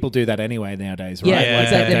 Yeah, people do that anyway nowadays, right? Yeah, Like exactly.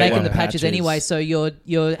 day They're making one the patches anyway, so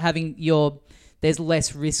you're having there's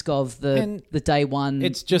less risk of the day one.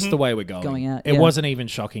 It's just the way we're going. out, It yeah. wasn't even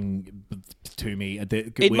shocking to me.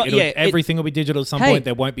 It- Everything will be digital at some Hey. point.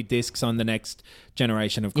 There won't be discs on the next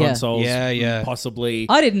generation of Yeah. consoles. Yeah. Possibly.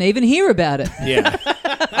 I didn't even hear about it. Yeah.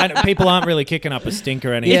 And people aren't really kicking up a stink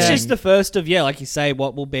or anything. It's just the first of like you say,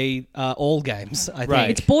 what will be all games. I think. Right.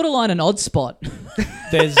 It's borderline an odd spot.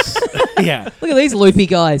 There's yeah. Look at these loopy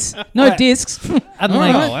guys. No Right. discs. And All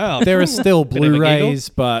like, right. wow. there are still Bit of a giggle. Blu-rays,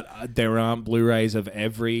 but there aren't Blu-rays of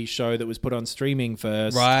every show that was put on streaming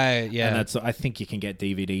first. Right. Yeah. And I think you can get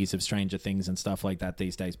DVDs of Stranger Things and stuff like that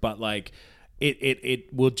these days. But like,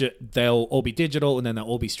 it will they'll all be digital and then they'll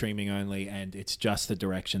all be streaming only, and it's just the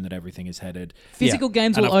direction that everything is headed. Physical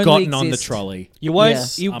games And will I've only gotten on the exist. trolley. You won't. Yeah.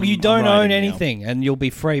 You I'm don't own riding now. anything, and you'll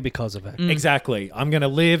be free because of it. Exactly. I'm gonna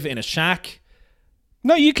live in a shack.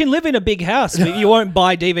 No, you can live in a big house, but you won't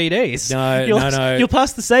buy DVDs. No, no. You'll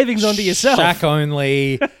pass the savings on to yourself. Shack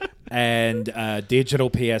only, and digital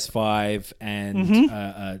PS5, and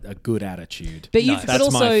a good attitude. But Nice. but That's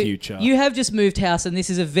also, my future. you have just moved house, and this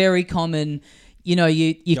is a very common. You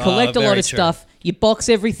collect a lot very of true. stuff. You box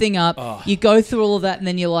everything up. You go through all of that, and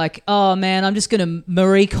then you're like, "Oh man, I'm just gonna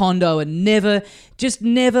Marie Kondo and never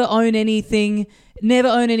own anything, never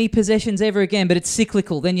own any possessions ever again." But it's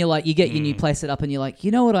cyclical. Then you're like, you get your new place set up, and you're like, "You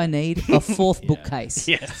know what I need? A fourth bookcase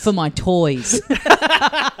for my toys."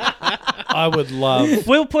 I would love.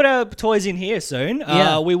 We'll put our toys in here soon.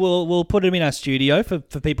 Yeah. We'll put them in our studio for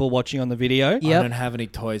people watching on the video. Yep. I don't have any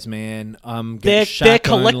toys, man. They're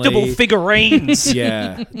collectible only. figurines.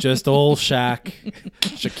 Yeah, just all Shaq,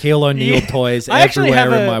 Shaquille O'Neal toys I actually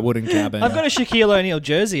everywhere have in a- my wooden cabin. I've got a Shaquille O'Neal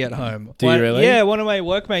jersey at home. Do you really? Yeah, one of my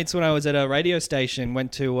workmates when I was at a radio station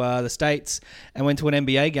went to the States and went to an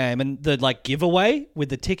NBA game, and the giveaway with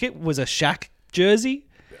the ticket was a Shaq jersey.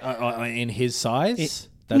 In his size.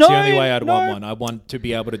 That's No, the only way I'd want no. one. I want to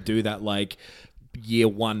be able to do that year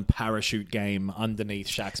one parachute game underneath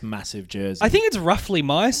Shaq's massive jersey. I think it's roughly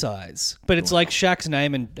my size, but it's like Shaq's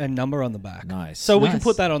name and number on the back. Nice. So we can Nice.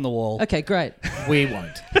 put that on the wall. Okay, great. we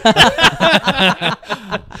won't.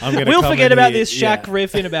 I'm gonna We'll come forget in about here- this Shaq yeah.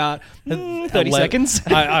 riff in about 30 Ele- seconds.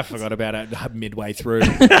 I forgot about it midway through.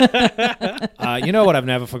 You know what I've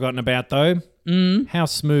never forgotten about, though? How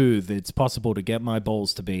smooth it's possible to get my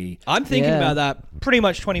balls to be. I'm thinking Yeah. about that pretty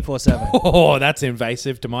much 24/7. Oh, that's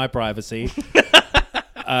invasive to my privacy.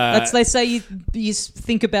 They say you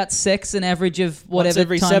think about sex an average of whatever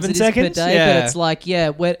every times 7 it is seconds? per day, Yeah. but it's like,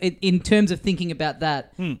 in terms of thinking about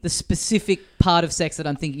that, the specific part of sex that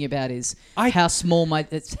I'm thinking about is how small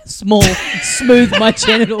smooth my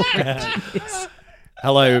genital region is.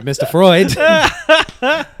 Hello, Mr. Freud.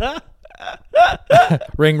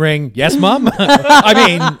 Ring, ring. Yes, Mum. I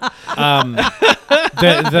mean,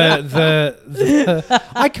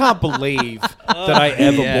 I can't believe that I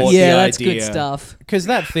ever yes. bought Yeah, the that's idea. good stuff. Because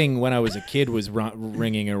that thing when I was a kid was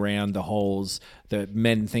ringing around the halls that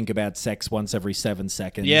men think about sex once every 7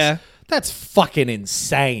 seconds. Yeah. That's fucking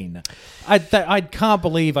insane. I can't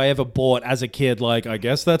believe I ever bought as a kid, like, I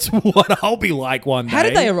guess that's what I'll be like one day. How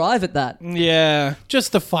did they arrive at that? Yeah.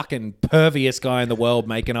 Just the fucking perviest guy in the world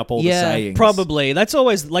making up all the Yeah, sayings. Probably. That's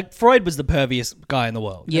always like Freud was the perviest guy in the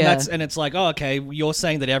world. Yeah. And it's like, oh, okay, you're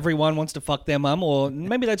saying that everyone wants to fuck their mum, or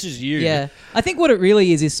maybe that's just you. Yeah. I think what it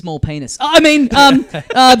really is small penis. I mean,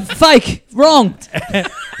 fake. Wrong.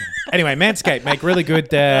 Anyway, Manscaped make really good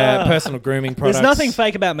personal grooming products. There's nothing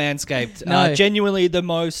fake about Manscaped. No. Genuinely the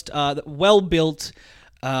most well-built,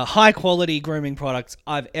 high-quality grooming products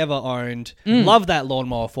I've ever owned. Love that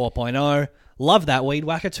Lawnmower 4.0. Love that Weed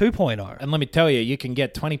Whacker 2.0. And let me tell you, you can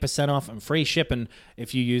get 20% off and free shipping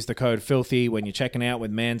if you use the code FILTHY when you're checking out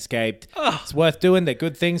with Manscaped. It's worth doing. They're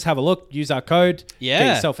good things. Have a look. Use our code. Yeah.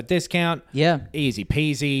 Get yourself a discount. Yeah. Easy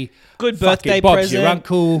peasy. Good Fucking birthday Bob's present. your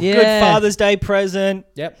uncle. Yeah. Good Father's Day present.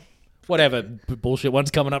 Yep. Whatever bullshit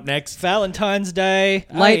one's coming up next. Valentine's Day.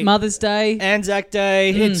 Late Hey. Mother's Day. Anzac Day.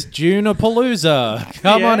 It's Junipalooza.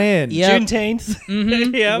 Come on in. Yeah.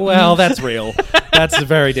 Juneteenth. Yeah. Well, that's real. That's a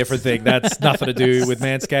very different thing. That's nothing to do with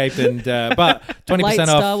Manscaped. And but 20% Late off,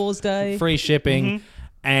 Star Wars Day. free shipping,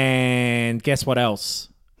 and guess what else?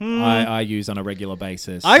 I use on a regular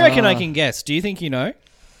basis. I reckon I can guess. Do you think you know?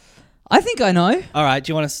 I think I know. All right.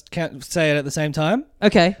 Do you want to say it at the same time?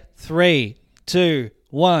 Okay. 3, 2,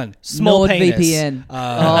 1. Small penis. NordVPN.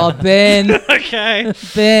 Oh, Ben. Okay.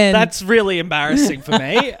 Ben. That's really embarrassing for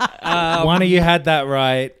me. One of you had that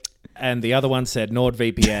right, and the other one said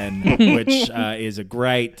NordVPN, which is a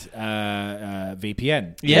great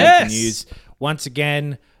VPN. that Yes. you can use. Once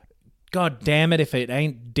again, God damn it, if it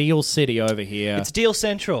ain't Deal City over here, It's Deal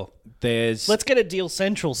Central. there's... Let's get a Deal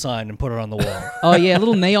Central sign and put it on the wall. Oh, yeah, a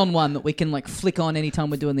little neon one that we can like flick on anytime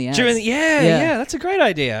we're doing the ads. Yeah, that's a great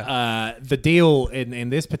idea. the deal in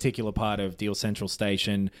this particular part of Deal Central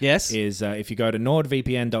Station Yes. is if you go to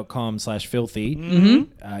nordvpn.com/filthy,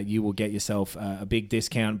 you will get yourself a big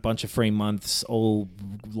discount, bunch of free months, all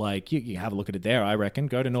like you have a look at it there, I reckon.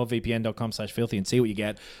 Go to nordvpn.com/filthy and see what you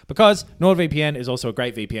get, because NordVPN is also a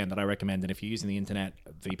great VPN that I recommend, and if you're using the internet,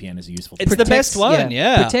 VPN is a useful It's thing. the best one,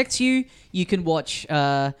 yeah. Protects you. You can watch,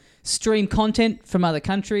 stream content from other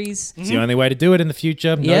countries. It's the only way to do it in the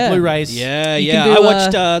future. No Yeah. Blu-rays. Yeah, You yeah. can do, I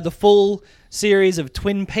watched the full series of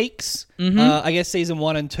Twin Peaks. I guess season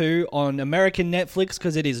 1 and 2 on American Netflix,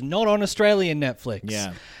 because it is not on Australian Netflix.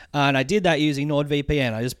 Yeah. And I did that using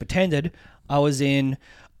NordVPN. I just pretended I was in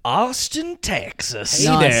Austin, Texas. Hey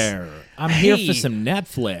Nice. there. I'm here Hey. for some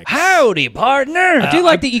Netflix. Howdy, partner. I do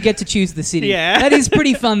like that you get to choose the city. Yeah. That is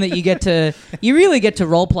pretty fun that you really get to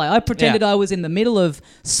role play. I pretended Yeah. I was in the middle of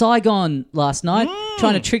Saigon last night,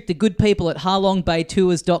 trying to trick the good people at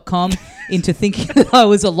halongbaytours.com into thinking that I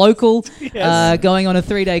was a local going on a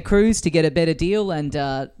 3-day cruise to get a better deal, and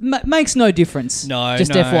makes no difference. No,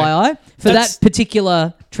 Just no. FYI. For That's- that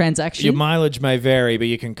particular transaction. Your mileage may vary, but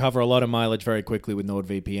you can cover a lot of mileage very quickly with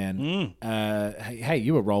NordVPN. Hey,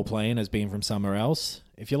 you were role playing as being from somewhere else.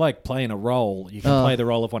 If you like playing a role, you can play the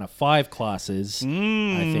role of one of 5 classes.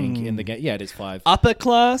 I think in the game. Yeah, it is 5. Upper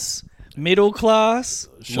class, middle class,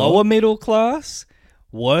 Sure. lower middle class,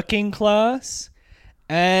 working class,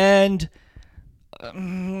 and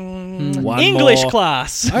One English more.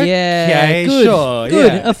 class. Yeah, Okay, good. sure,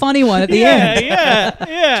 Good. yeah. A funny one at the Yeah, end.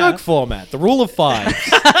 yeah. Joke format. The rule of 5.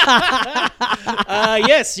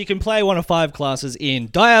 Yes, you can play one of 5 classes in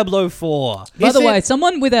Diablo 4. By Is the it- way,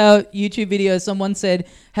 someone with our YouTube video, someone said,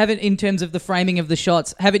 haven't, in terms of the framing of the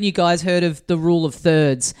shots, haven't you guys heard of the rule of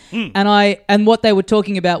thirds? And what they were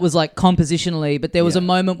talking about was like compositionally, but there was a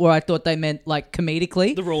moment where I thought they meant like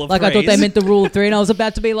comedically. The rule of like I thought they threes. meant the rule of 3, and I was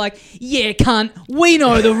about to be like, yeah, cunt, we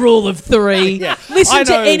know the rule of 3. Listen I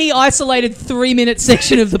to know. any isolated 3-minute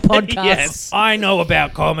section of the podcast. Yes. I know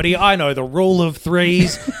about comedy. I know the rule of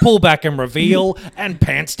 3s, pull back and reveal, and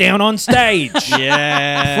pants down on stage.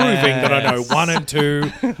 Yeah. Proving that I know 1 and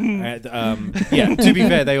 2. And, yeah, to be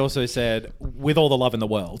fair, they also said, with all the love in the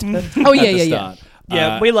world. Oh, yeah, at the yeah, start.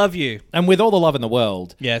 Yeah, we love you. And with all the love in the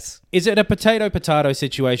world, Yes. is it a potato-potato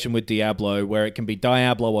situation with Diablo where it can be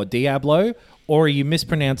Diablo or Diablo, or are you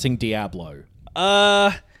mispronouncing Diablo?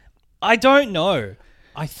 I don't know.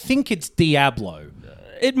 I think it's Diablo.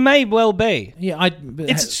 It may well be. Yeah,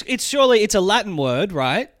 It's surely it's a Latin word,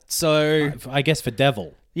 right? So I guess for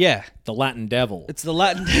devil, yeah, the Latin devil. it's the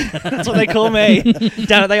Latin. That's what they call me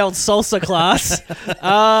down at the old salsa class.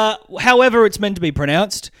 However, it's meant to be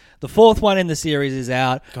pronounced. The 4th one in the series is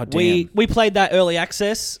out. God We damn. played that early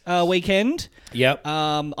access weekend. Yep.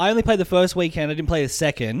 I only played the first weekend. I didn't play the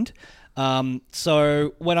second.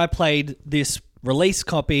 So when I played this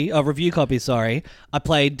review copy, sorry, I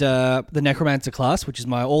played the Necromancer class, which is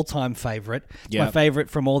my all-time favorite. It's my favorite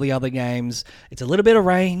from all the other games. It's a little bit of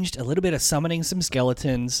ranged, a little bit of summoning some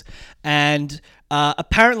skeletons, and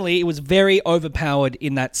apparently it was very overpowered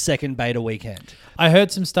in that second beta weekend. I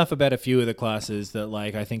heard some stuff about a few of the classes that,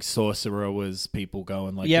 like, I think Sorcerer was people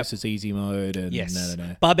going like, this is easy mode, and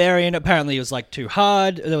no. Barbarian apparently was like too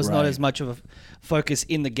hard. There was not as much of a focus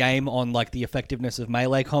in the game on like the effectiveness of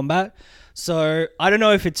melee combat. So I don't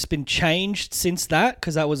know if it's been changed since that,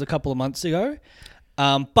 because that was a couple of months ago.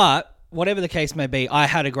 But whatever the case may be, I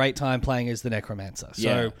had a great time playing as the Necromancer.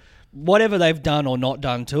 So whatever they've done or not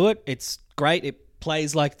done to it, it's great. It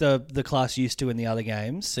plays like the class used to in the other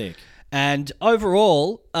games. Sick. And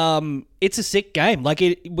overall, it's a sick game. Like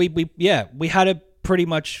we had a pretty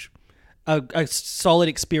much a solid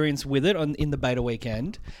experience with it in the beta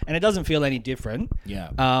weekend, and it doesn't feel any different.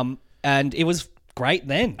 Yeah. And it was great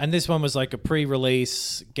then. And this one was like a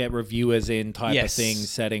pre-release, get reviewers in type of thing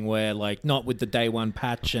setting where, like, not with the day one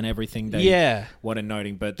patch and everything they wanted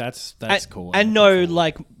noting, but that's cool. And no,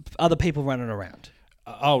 like, other people running around.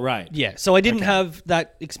 Right. Yeah. So I didn't have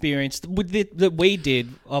that experience that we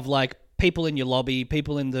did of, like, people in your lobby,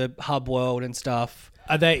 people in the hub world and stuff.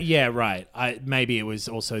 Right. Maybe it was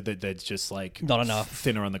also that there's just, like, not enough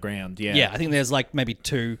thinner on the ground. Yeah. Yeah. I think there's, like, maybe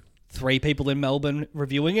 3 people in Melbourne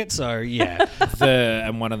reviewing it, so yeah.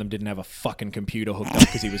 And one of them didn't have a fucking computer hooked up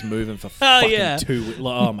because he was moving for fucking 2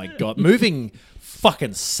 oh my god. Moving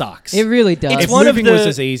fucking sucks. It really does. If moving was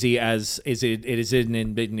as easy as it is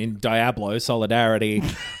in Diablo Solidarity,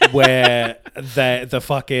 where the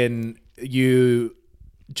fucking you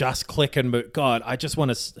just click and move. God, I just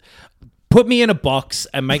want to put me in a box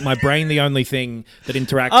and make my brain the only thing that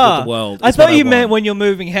interacts with the world. I thought you meant when you're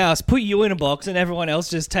moving house, put you in a box and everyone else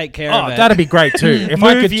just take care of it. Oh, that'd be great too. If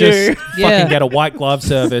I could just fucking get a white glove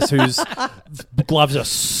service whose gloves are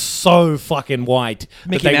so fucking white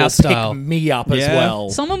Mickey that they Mouse will style. pick me up as well.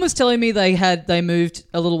 Someone was telling me they moved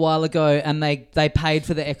a little while ago and they paid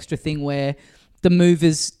for the extra thing where the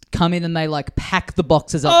movers come in and they like pack the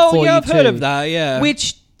boxes up for you. I've heard of that, yeah.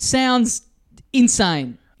 Which sounds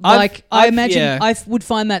insane. Like, I imagine I would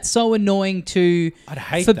find that so annoying to, I'd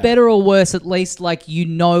hate for that. better or worse, at least, like, you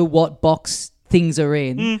know what box things are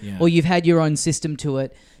in, or you've had your own system to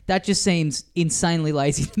it. That just seems insanely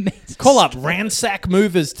lazy to me. Call up ransack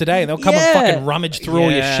movers today. They'll come and fucking rummage through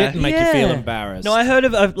all your shit and make you feel embarrassed. No, I heard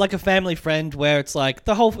of a family friend where it's like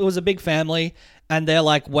it was a big family and they're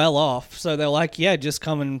like well off. So they're like, yeah, just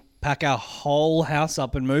come and pack our whole house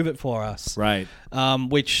up and move it for us. Right.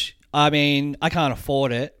 Which, I mean, I can't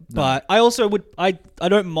afford it, but I also I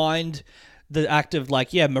don't mind the act of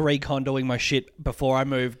like, Marie Kondoing my shit before I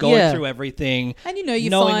move, going through everything. And you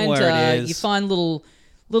knowing find where it is. you find little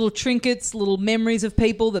trinkets, little memories of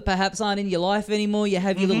people that perhaps aren't in your life anymore. You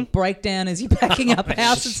have your little breakdown as you're packing up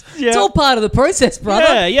houses. It's all part of the process,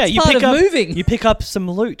 brother. Yeah. It's part of moving. You pick up some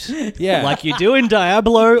loot. Like you do in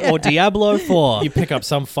Diablo or Diablo 4. You pick up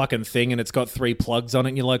some fucking thing and it's got 3 plugs on it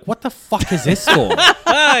and you're like, what the fuck is this for?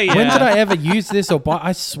 When did I ever use this or buy?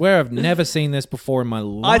 I swear I've never seen this before in my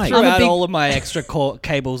life. I threw out all of my extra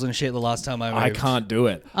cables and shit the last time I moved. I can't do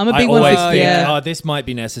it. I'm a big I one always for think, this might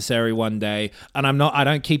be necessary one day. And I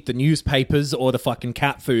don't keep the newspapers or the fucking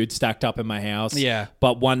cat food stacked up in my house. Yeah.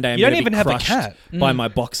 But one day I'm You don't gonna even be have a crushed cat. by my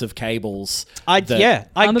box of cables. I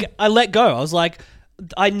let go. I was like,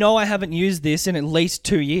 I know I haven't used this in at least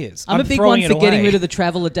 2 years. I'm a big one for getting rid of the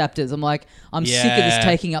travel adapters. I'm like, I'm sick of this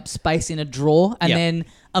taking up space in a drawer. And then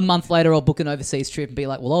a month later, I'll book an overseas trip and be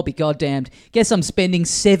like, well, I'll be goddamned. Guess I'm spending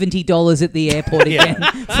 $70 at the airport again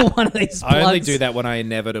for one of these plugs. I only do that when I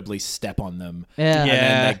inevitably step on them. Yeah. And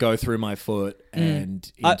then they go through my foot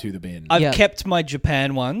and into the bin. I've kept my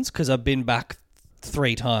Japan ones because I've been back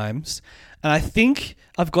 3 times. And I think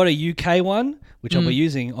I've got a UK one, which I'll be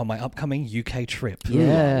using on my upcoming UK trip.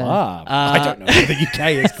 Yeah. I don't know where the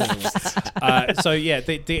UK is clearly. So yeah,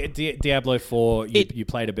 the Diablo 4, you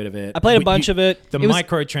played a bit of it. I played a bunch of it. The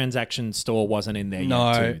microtransaction store wasn't in there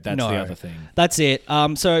yet too. That's the other thing. That's it.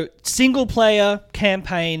 So single player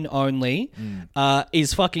campaign only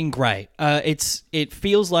is fucking great. It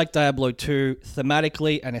feels like Diablo 2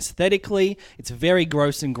 thematically and aesthetically. It's very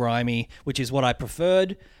gross and grimy, which is what I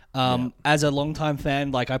preferred. As a longtime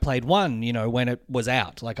fan, like I played 1, when it was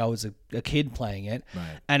out. Like I was a kid playing it,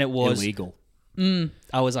 and it was illegal.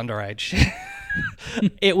 I was underage.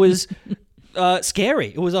 It was scary.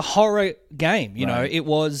 It was a horror game. It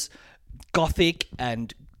was gothic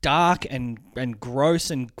and dark and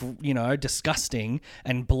gross and disgusting,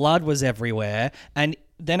 and blood was everywhere. And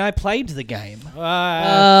then I played the game. Uh,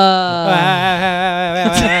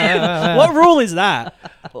 What rule is that?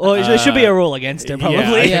 Or there should be a rule against it, probably.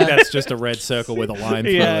 Yeah, I think that's just a red circle with a line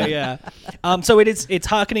through it. Yeah. So it's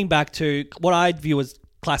harkening back to what I view as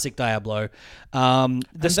classic Diablo. And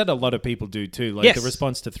that a lot of people do too. Like Yes. the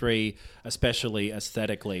response to 3, especially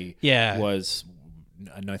aesthetically, was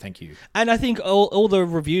no thank you. And I think all the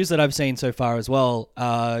reviews that I've seen so far as well,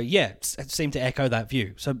 seem to echo that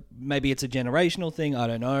view. So maybe it's a generational thing, I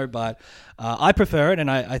don't know, but I prefer it, and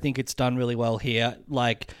I think it's done really well here.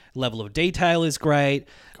 Like, level of detail is great.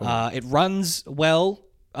 Cool. It runs well.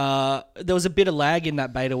 There was a bit of lag in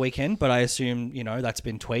that beta weekend, but I assume, that's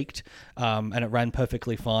been tweaked, and it ran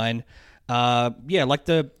perfectly fine. Like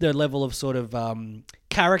the level of sort of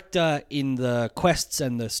character in the quests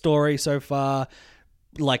and the story so far.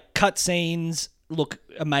 Like, cutscenes look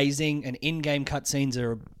amazing, and in-game cutscenes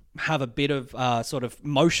have a bit of sort of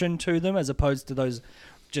motion to them, as opposed to those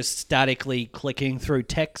just statically clicking through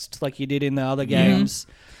text like you did in the other games.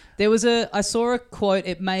 There was I saw a quote,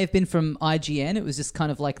 it may have been from IGN, it was just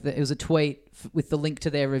kind of like, it was a tweet with the link to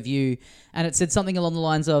their review, and it said something along the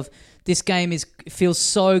lines of, this game feels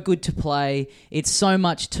so good to play, it's so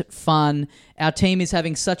much fun, our team is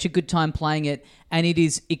having such a good time playing it, and it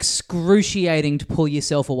is excruciating to pull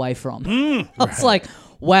yourself away from. I was like,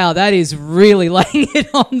 wow, that is really laying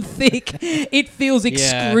it on thick. It feels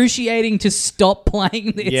excruciating to stop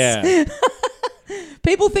playing this. Yeah.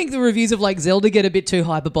 People think the reviews of like Zelda get a bit too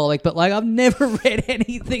hyperbolic, but like I've never read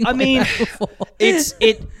anything that before.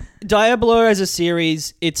 Diablo as a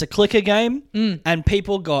series, it's a clicker game, and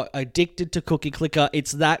people got addicted to Cookie Clicker.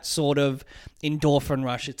 It's that sort of endorphin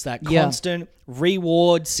rush. It's that constant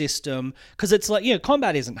reward system, because it's like,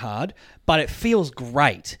 combat isn't hard, but it feels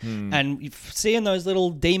great. And seeing those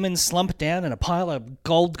little demons slump down and a pile of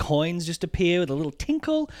gold coins just appear with a little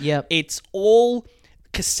tinkle. Yep. It's all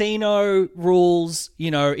casino rules,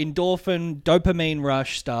 endorphin, dopamine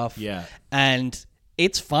rush stuff. Yeah. And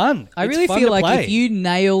it's fun. I really feel like if you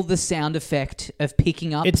nail the sound effect of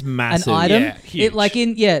picking up it's massive. an item, Yeah,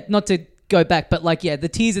 huge. not to go back, but like, the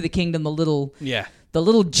Tears of the Kingdom, the little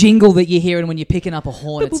jingle that you're hearing when you're picking up a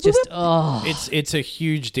horn, it's just, It's a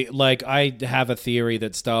huge deal. Like, I have a theory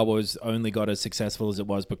that Star Wars only got as successful as it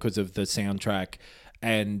was because of the soundtrack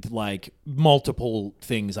and like multiple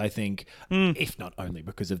things, I think, if not only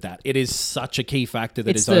because of that. It is such a key factor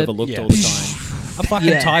that is overlooked all the time. A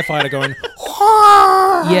fucking TIE fighter going,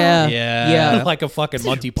 like a fucking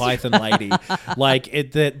Monty Python lady. Like,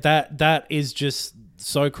 that is just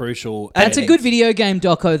so crucial. That's a good video game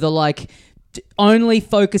doco, the like only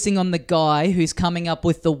focusing on the guy who's coming up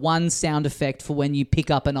with the one sound effect for when you pick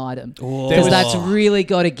up an item. Because that's really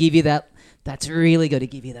got to give you that. That's really got to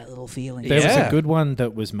give you that little feeling. There was a good one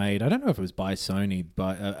that was made, I don't know if it was by Sony,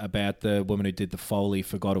 but about the woman who did the Foley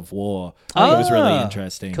for God of War. It was really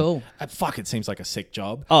interesting. Cool. It seems like a sick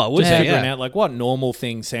job. Just figuring out like what normal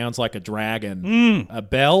thing sounds like a dragon. A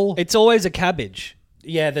bell? It's always a cabbage.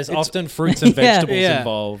 Yeah, there's often fruits and vegetables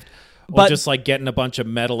involved. Or just like getting a bunch of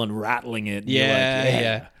metal and rattling it.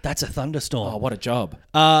 Yeah. That's a thunderstorm. Oh, what a job.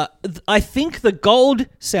 I think the gold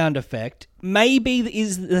sound effect maybe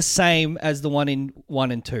is the same as the one in 1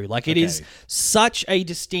 and 2. Like, it is such a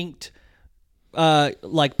distinct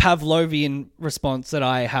like Pavlovian response that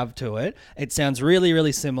I have to it. It sounds really,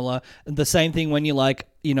 really similar. The same thing when you like,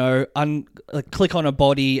 click on a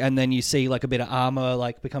body and then you see like a bit of armor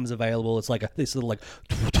like becomes available. It's like this little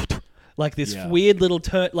like this weird little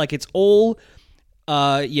turn. Like, it's all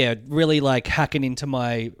really like hacking into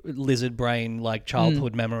my lizard brain, like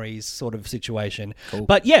childhood memories sort of situation. Cool.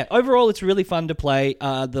 But yeah, overall it's really fun to play.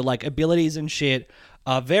 The like abilities and shit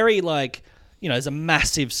are very like, there's a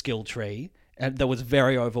massive skill tree that was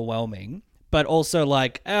very overwhelming. But also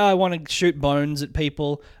like, I want to shoot bones at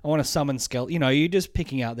people. I want to summon skeleton. You're just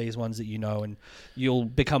picking out these ones that and you'll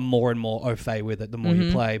become more and more au fait with it the more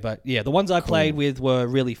you play. But yeah, the ones I played with were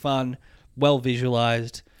really fun, well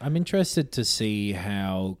visualized. I'm interested to see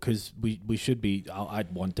how, because we should be,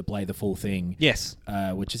 I'd want to play the full thing. Yes.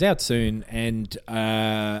 Which is out soon. And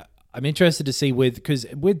I'm interested to see because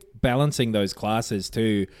with balancing those classes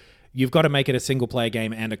too, you've got to make it a single-player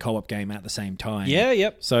game and a co-op game at the same time. Yeah,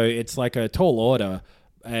 yep. So it's like a tall order,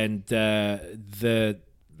 and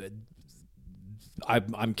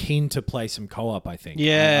I'm keen to play some co-op. I think.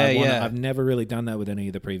 Yeah. I've never really done that with any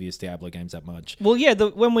of the previous Diablo games that much. Well, yeah.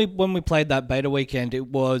 When we played that beta weekend, it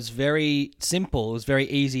was very simple. It was very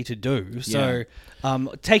easy to do. So,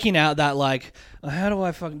 taking out that like, how do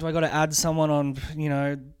I got to add someone on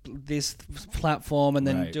this platform and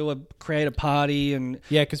then create a party and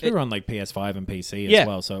because we were on like PS5 and PC as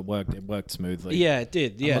well, so it worked smoothly. Yeah, it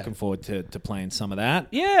did. Yeah, I'm looking forward to playing some of that.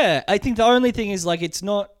 Yeah, I think the only thing is like it's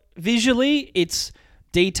not visually, it's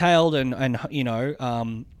detailed and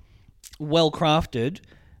well crafted,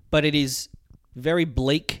 but it is very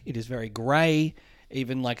bleak. It is very grey.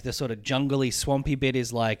 Even like the sort of jungly, swampy bit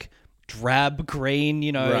is like drab green.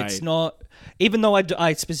 It's not. Even though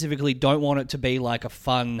I specifically don't want it to be like a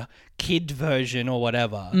fun kid version or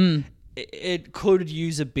whatever. It could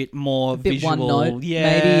use a bit more visual. One note,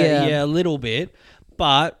 maybe, a little bit.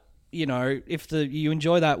 But if you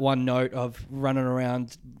enjoy that one note of running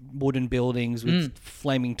around wooden buildings with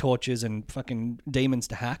flaming torches and fucking demons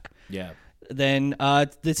to hack, then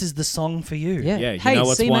this is the song for you. Yeah. You Hey, know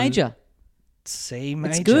what's C major. C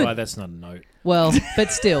major. It's good. Oh, that's not a note. Well,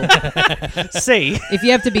 but still, C. if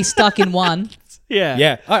you have to be stuck in one,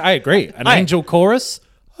 Yeah, I agree. An angel chorus.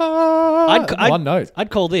 One note. I'd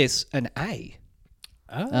call this an A.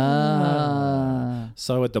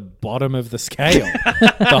 So at the bottom of the scale,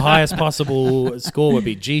 the highest possible score would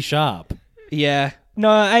be G sharp. Yeah. No,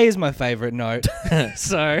 A is my favorite note.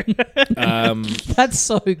 So that's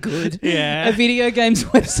so good. Yeah. A video games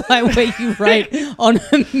website where you rate on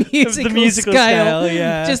a musical scale.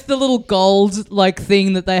 Yeah. Just the little gold like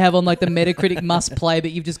thing that they have on like the Metacritic must play,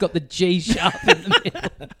 but you've just got the G sharp in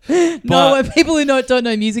the middle. People who don't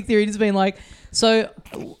know music theory just being like, so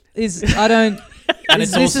I don't. And is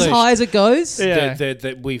it's this also as high as it goes? Yeah.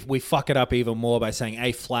 We fuck it up even more by saying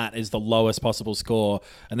A flat is the lowest possible score,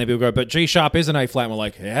 and then people go, but G sharp is an A flat. And we're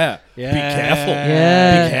like, be careful,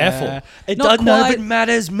 be careful. It Not doesn't know if quite- it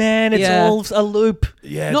matters, man. It's all a loop.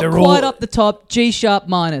 Yeah, Not they're quite all, up the top. G sharp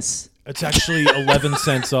minus. It's actually 11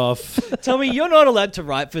 cents off. Tommy, you're not allowed to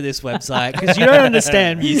write for this website because you don't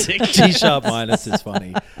understand music. G sharp minus is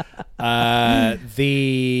funny.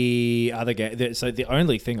 The other game. So the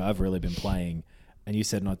only thing I've really been playing. And you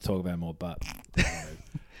said not to talk about more, but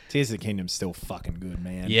Tears of the Kingdom's still fucking good,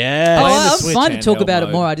 man. Yeah. Oh, Playing the I'm Switch fine to talk handheld about it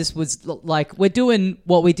mode. more. I just was like, we're doing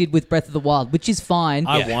what we did with Breath of the Wild, which is fine.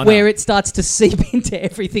 I wanna. Where it starts to seep into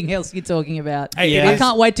everything else you're talking about. Hey, Yeah. I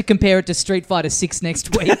can't wait to compare it to Street Fighter 6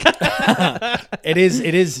 next week. It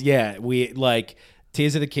is. Yeah, we like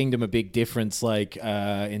Tears of the Kingdom. A big difference, like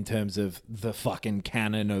in terms of the fucking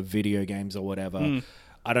canon of video games or whatever.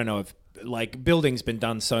 I don't know if. Like, building's been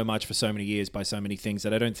done so much for so many years by so many things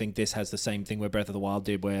that I don't think this has the same thing where Breath of the Wild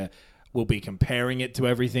did, where we'll be comparing it to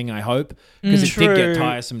everything, I hope. Because it did get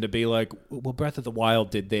tiresome to be like, well, Breath of the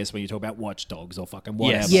Wild did this when you talk about Watch Dogs or fucking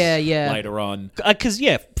whatever Yeah. later on. Because,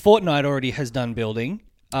 Fortnite already has done building.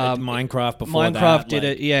 Minecraft before Minecraft that. did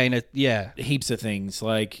it, Heaps of things.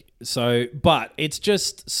 But it's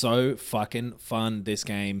just so fucking fun, this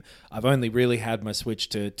game. I've only really had my Switch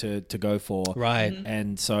to go for. Right.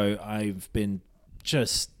 And so I've been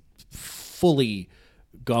just fully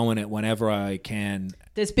going it whenever I can.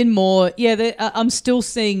 There's been more. Yeah, I'm still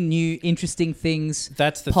seeing new interesting things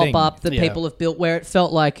That's the pop thing. up that Yeah. people have built where it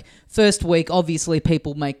felt like first week, obviously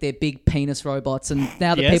people make their big penis robots, and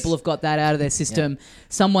now that Yes. people have got that out of their system,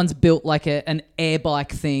 someone's built like an air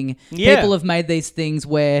bike thing. Yeah. People have made these things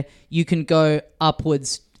where you can go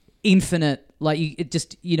upwards infinite. Like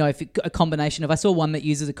a combination of, I saw one that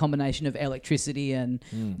uses a combination of electricity and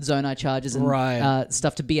Zonai charges and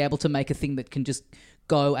stuff to be able to make a thing that can just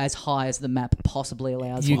go as high as the map possibly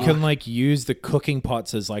allows. You can use the cooking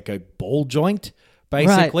pots as like a ball joint,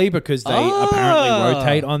 basically, because they apparently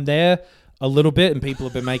rotate on there a little bit, and people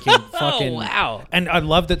have been making fucking. Oh, wow. And I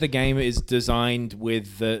love that the game is designed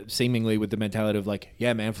with seemingly with the mentality of like,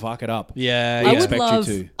 yeah, man, fuck it up. Yeah. We I would expect love.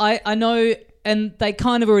 you to. I know, and they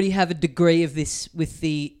kind of already have a degree of this with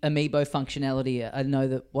the amiibo functionality. I know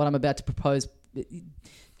that what I'm about to propose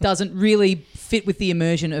doesn't really fit with the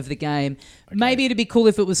immersion of the game. Okay. Maybe it'd be cool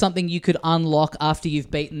if it was something you could unlock after you've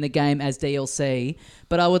beaten the game as DLC.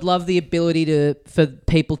 But I would love the ability for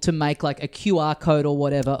people to make like a QR code or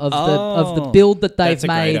whatever of the build that they've That's a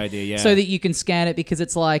made, great idea, yeah. so that you can scan it, because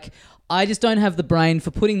it's like, I just don't have the brain for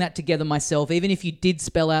putting that together myself, even if you did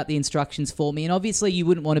spell out the instructions for me. And obviously you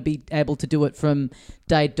wouldn't want to be able to do it from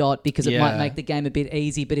day dot because it might make the game a bit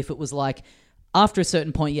easy. But if it was like, after a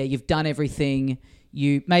certain point, you've done everything.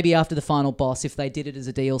 You maybe after the final boss, if they did it as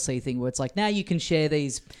a DLC thing where it's like, now you can share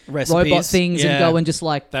these Recipes. robot things and go and just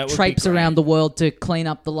like That would be traipse great. around the world to clean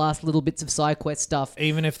up the last little bits of side quest stuff.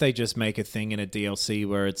 Even if they just make a thing in a DLC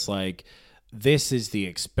where it's like, this is the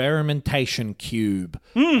experimentation cube,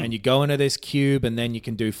 and you go into this cube, and then you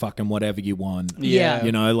can do fucking whatever you want. Yeah.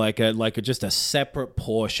 You know, like a just a separate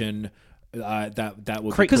portion. That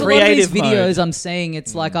would be Because a lot of these videos I'm seeing,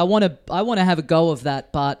 it's like I want to have a go of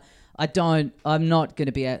that, but I'm not going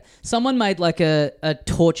to be at. Someone made like a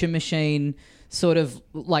torture machine sort of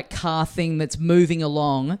like car thing that's moving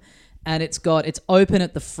along, and it's open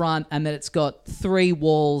at the front, and then it's got 3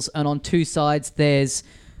 walls, and on 2 sides there's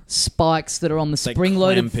spikes that are on the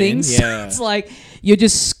spring-loaded things. Yeah. It's like you're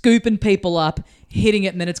just scooping people up, hitting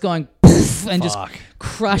it, and then it's going poof, and just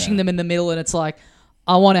crushing them in the middle, and it's like,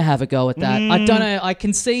 I want to have a go at that. I don't know. I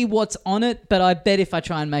can see what's on it, but I bet if I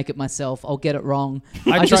try and make it myself, I'll get it wrong.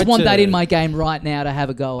 I just want that in my game right now to have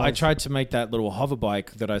a go. I tried to make that little hover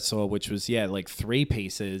bike that I saw, which was like 3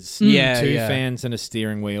 pieces, 2 fans and a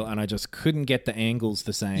steering wheel, and I just couldn't get the angles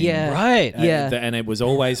the same. Yeah, right. And it was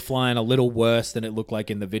always flying a little worse than it looked like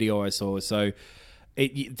in the video I saw. So.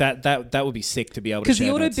 That would be sick to be able to share because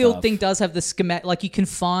the auto build thing does have the schematic, like you can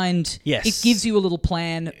find. Yes. It gives you a little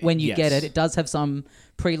plan when you get it. It does have some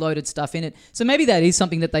preloaded stuff in it, so maybe that is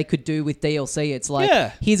something that they could do with DLC. It's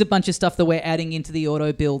like here's a bunch of stuff that we're adding into the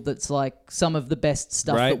auto build that's like some of the best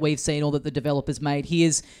stuff that we've seen or that the developers made.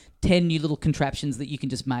 Here's 10 new little contraptions that you can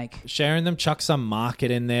just make. Sharing them, chuck some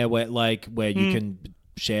market in there where you can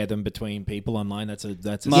share them between people online. That's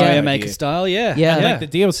a Mario Maker style, yeah. And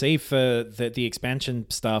like the DLC for the expansion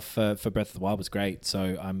stuff for Breath of the Wild was great.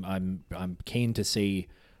 So I'm keen to see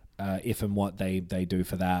if and what they do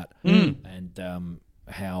for that, and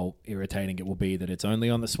how irritating it will be that it's only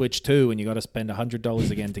on the Switch too, and you got to spend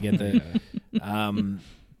 $100 again to get the.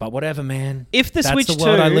 But whatever, man. If the That's Switch the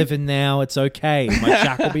world 2, I live in now, it's okay. My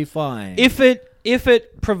shack will be fine. If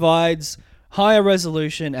it provides higher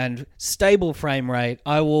resolution and stable frame rate,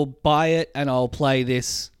 I will buy it and I'll play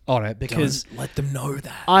this on it because Don't let them know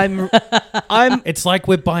that. I'm It's like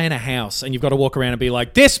we're buying a house and you've got to walk around and be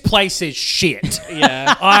like, this place is shit.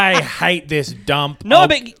 yeah. I hate this dump. No,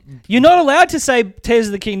 but you're not allowed to say Tears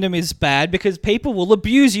of the Kingdom is bad because people will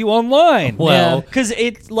abuse you online. Well, because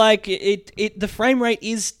it's like the frame rate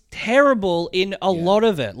is terrible in a lot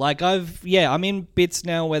of it. Like I'm in bits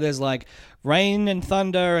now where there's like rain and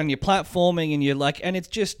thunder and you're platforming and you're like, and it's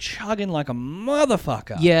just chugging like a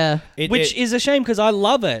motherfucker. Yeah. Which is a shame because I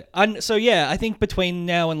love it. And so, I think between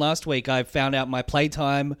now and last week, I found out my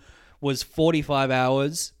playtime was 45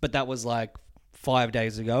 hours, but that was like 5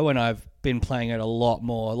 days ago, and I've been playing it a lot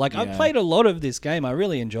more. Like, I've played a lot of this game. I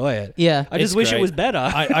really enjoy it. Yeah. I just wish it was better.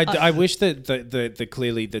 I wish that the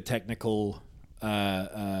clearly the technical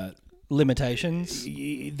limitations.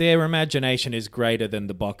 Their imagination is greater than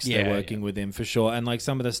the box they're Yeah, working within, for sure. And like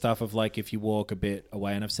some of the stuff of like if you walk a bit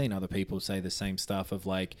away, and I've seen other people say the same stuff of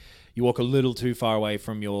like you walk a little too far away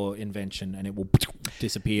from your invention and it will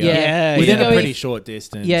disappear within a pretty short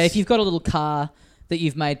distance. Yeah, if you've got a little car that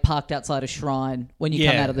you've made parked outside a shrine, when you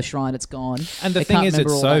come out of the shrine, it's gone. And the thing is,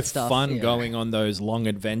 it's so fun going on those long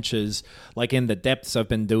adventures. Like in the depths, I've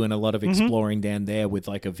been doing a lot of exploring down there with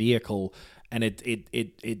like a vehicle, and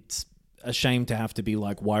it's a shame to have to be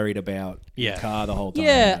like worried about your car the whole time.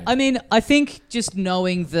 Yeah, I mean, I think just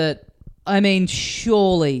knowing that,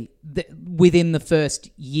 surely within the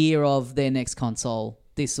first year of their next console,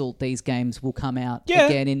 these games will come out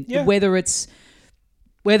again. Whether it's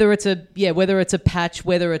a patch,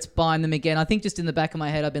 whether it's buying them again. I think just in the back of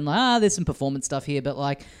my head, I've been like, there's some performance stuff here, but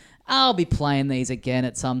like, I'll be playing these again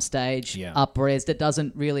at some stage, up-resed. It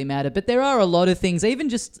doesn't really matter. But there are a lot of things, even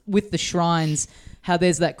just with the shrines, how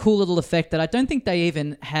there's that cool little effect that I don't think they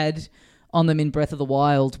even had on them in Breath of the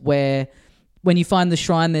Wild, where when you find the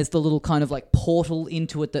shrine, there's the little kind of like portal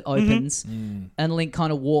into it that opens, and Link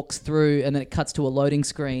kind of walks through, and then it cuts to a loading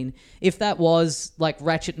screen. If that was like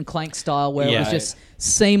Ratchet and Clank style, where it was just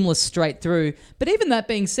seamless straight through. But even that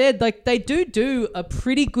being said, like they do a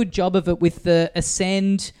pretty good job of it with the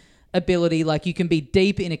ascend ability. Like you can be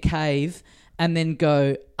deep in a cave and then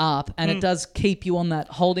go up, and it does keep you on that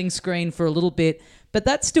holding screen for a little bit. But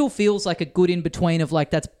that still feels like a good in-between of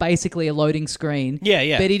like that's basically a loading screen.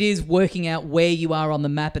 Yeah. But it is working out where you are on the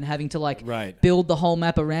map and having to like build the whole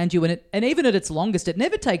map around you. And even at its longest, it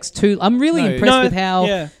never takes too... I'm really impressed with how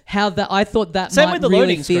that... I thought that Same might with the really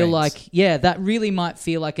loading feel screens. like... Yeah, that really might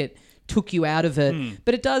feel like it took you out of it.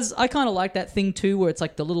 But it does... I kind of like that thing too where it's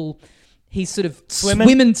like the little... He's sort of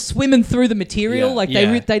swimming through the material.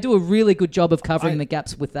 They do a really good job of covering the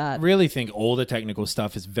gaps with that. Really think all the technical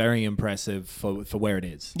stuff is very impressive for where it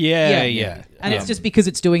is. Yeah. And it's just because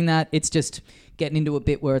it's doing that, it's just getting into a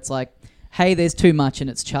bit where it's like, hey, there's too much and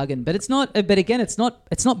it's chugging. But it's not. But again, it's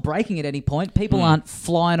not breaking at any point. People aren't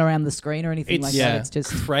flying around the screen or anything like that. It's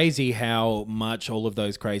just crazy how much all of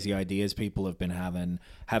those crazy ideas people have been having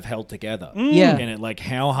have held together. Yeah. And like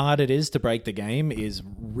how hard it is to break the game is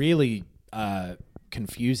really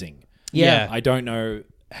confusing. Yeah. I don't know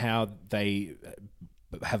how they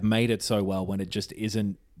have made it so well when it just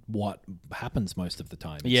isn't what happens most of the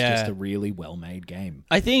time. It's just a really well-made game.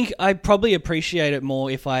 I think I probably appreciate it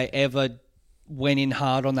more if I ever went in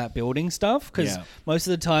hard on that building stuff, because most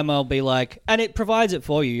of the time I'll be like, and it provides it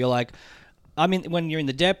for you. You're like, I mean, when you're in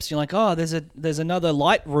the depths, you're like, oh, there's another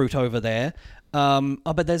light route over there.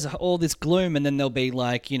 But there's all this gloom, and then there'll be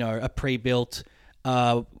like, a pre-built,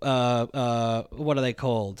 what are they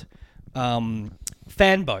called?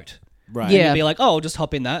 Fan boat. Right. And you'd be like, oh, I'll just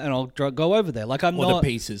hop in that and I'll go over there. Like the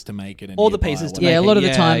pieces to make it. All the pieces to make it. Yeah, a lot of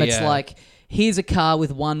the time it's like, here's a car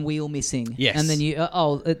with one wheel missing. Yes. And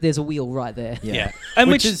then there's a wheel right there. Yeah.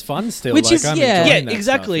 And which is fun still. Which like, is, I'm yeah. enjoying that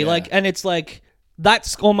exactly. stuff, yeah. Like, and it's like,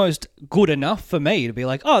 that's almost good enough for me to be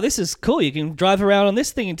like, oh, this is cool. You can drive around on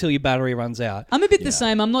this thing until your battery runs out. I'm a bit the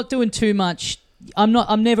same. I'm not doing too much.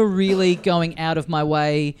 I'm never really going out of my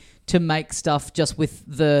way to make stuff just with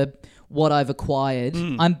what I've acquired.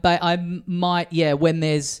 I might when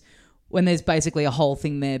there's basically a whole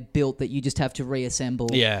thing there built that you just have to reassemble.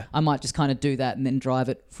 Yeah. I might just kind of do that and then drive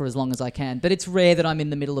it for as long as I can. But it's rare that I'm in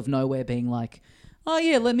the middle of nowhere being like, oh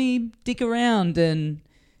yeah, let me dick around and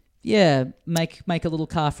make a little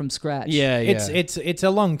car from scratch. It's a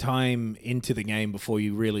long time into the game before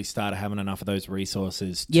you really start having enough of those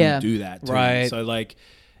resources to do that. Right. So like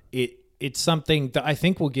it's something that I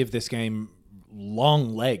think will give this game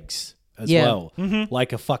long legs as well. Mm-hmm.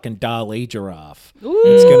 Like a fucking Dali giraffe.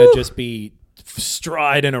 It's going to just be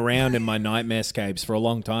striding around in my nightmarescapes for a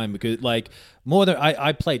long time, because like more than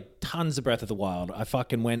I played tons of Breath of the Wild. I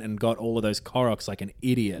fucking went and got all of those Koroks like an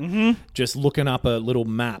idiot, just looking up a little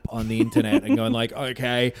map on the internet and going like,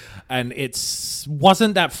 okay, and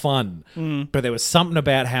wasn't that fun, but there was something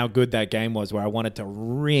about how good that game was where I wanted to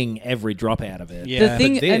wring every drop out of it. Yeah.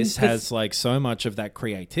 But this has like so much of that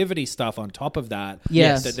creativity stuff on top of that.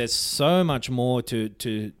 Yes. That there's so much more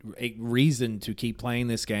to a reason to keep playing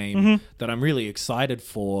this game that I'm really excited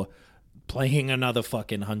for. Playing another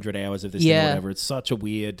fucking 100 hours of this thing or whatever. It's such a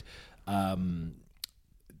weird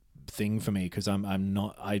thing for me, because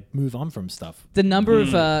I move on from stuff. The number of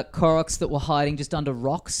Koroks that were hiding just under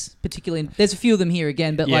rocks, particularly there's a few of them here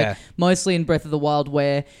again, but like mostly in Breath of the Wild,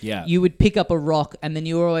 where you would pick up a rock and then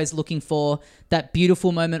you were always looking for that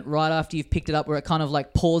beautiful moment right after you've picked it up where it kind of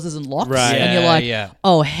like pauses and locks, right. and you're like,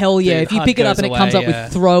 oh hell yeah! Dude, if you HUD pick it up goes and it comes away, up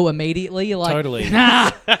with throw immediately, you're like, totally.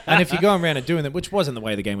 nah. And if you're going around and doing that, which wasn't the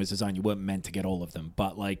way the game was designed, you weren't meant to get all of them.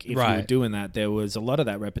 But like if you were doing that, there was a lot of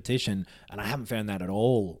that repetition, and I haven't found that at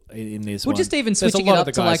all in this one. Just even There's switching a lot it of up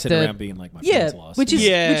the to guys like sitting the around being like, my friend's lost. which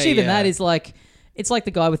even that is like, it's like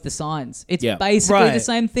the guy with the signs. It's basically the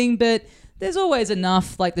same thing, but there's always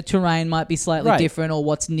enough, like the terrain might be slightly different, or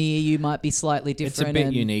what's near you might be slightly different. It's a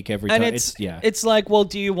bit unique every time. And it's like, well,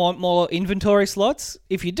 do you want more inventory slots?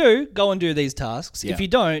 If you do, go and do these tasks. If you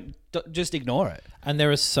don't, just ignore it. And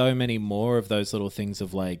there are so many more of those little things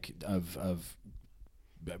of like of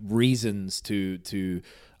reasons to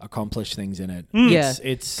accomplish things in it.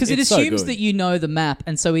 It's because it assumes so that you know the map,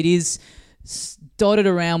 and so it is dotted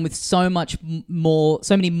around with so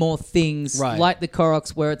many more things, like the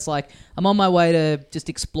Koroks, where it's like, I'm on my way to just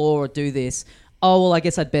explore or do this. Oh, well, I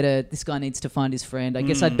guess this guy needs to find his friend. I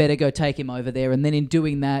guess I'd better go take him over there. And then in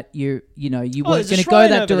doing that, you were going to go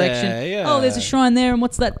that direction. Oh, there's a shrine there. And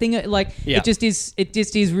what's that thing? Like, it just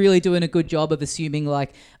is really doing a good job of assuming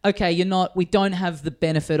like, okay, we don't have the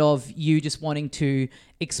benefit of you just wanting to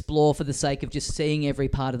explore for the sake of just seeing every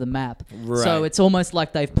part of the map. Right. So it's almost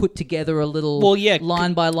like they've put together a little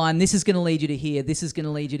line by line. This is going to lead you to here. This is going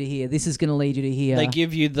to lead you to here. This is going to lead you to here. They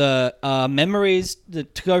give you the memories to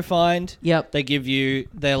go find. Yep.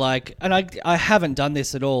 They're like, and I haven't done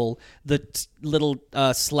this at all, the little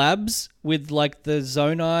slabs with like the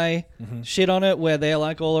Zonai shit on it, where they're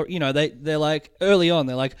like they're like early on,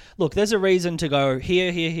 they're like, look, there's a reason to go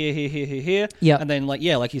here. Yeah. And then like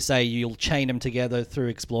you say, you'll chain them together through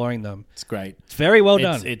exploring them. It's great. It's very well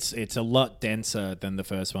done. It's a lot denser than the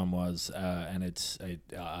first one was, and it's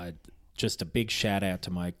just a big shout out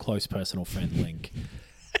to my close personal friend Link.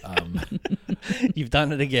 You've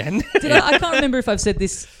done it again. I can't remember if I've said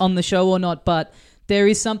this on the show or not, but there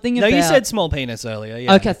is something about... No, you said small penis earlier.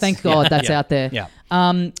 Yeah, okay, thank God that's out there. Yeah.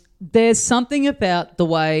 There's something about the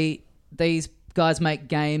way these guys make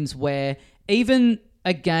games where even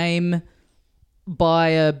a game by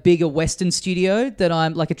a bigger Western studio that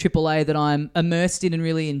I'm like a AAA that I'm immersed in and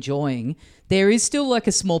really enjoying, there is still like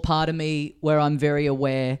a small part of me where I'm very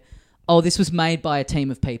aware, oh, this was made by a team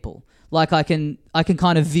of people. Like I can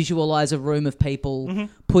kind of visualize a room of people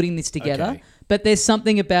putting this together. Okay. But there's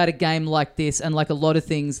something about a game like this and like a lot of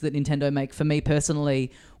things that Nintendo make for me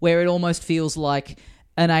personally where it almost feels like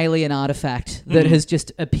an alien artifact that has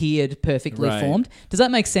just appeared perfectly Right. formed. Does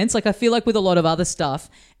that make sense? Like I feel like with a lot of other stuff,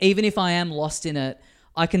 even if I am lost in it,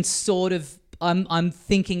 I can sort of I'm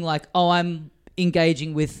thinking like, oh, I'm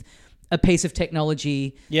engaging with a piece of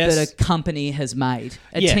technology Yes. that a company has made.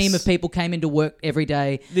 A Yes. team of people came into work every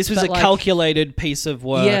day. This was But, a like, calculated piece of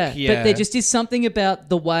work. yeah, but there just is something about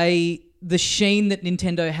the way the sheen that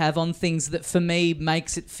Nintendo have on things that for me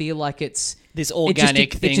makes it feel like it's this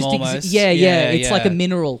organic thing almost. Yeah, it's like a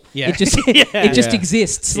mineral. Yeah. It just it just Yeah.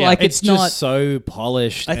 exists. Yeah. Like It's it's not. just so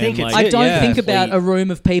polished. I think and, it's like, I don't yeah. think about complete. a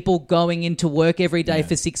room of people going into work every day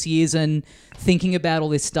for 6 years and thinking about all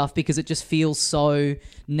this stuff because it just feels so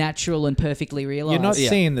natural and perfectly realized. You're not Yeah.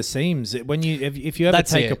 seeing the seams. When you if you ever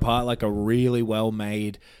That's take it. apart like a really well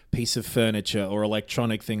made piece of furniture or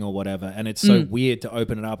electronic thing or whatever, and it's so weird to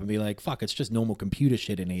open it up and be like, "Fuck, it's just normal computer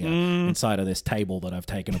shit in here inside of this table that I've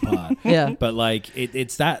taken apart." Yeah. But like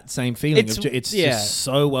it's that same feeling. It's yeah. just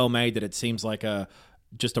so well made that it seems like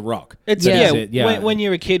just a rock. It's Yeah. yeah. When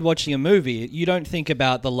you're a kid watching a movie, you don't think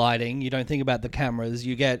about the lighting, you don't think about the cameras.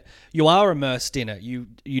 You are immersed in it. You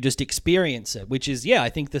just experience it, which is I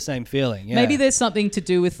think the same feeling. Yeah. Maybe there's something to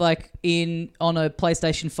do with like on a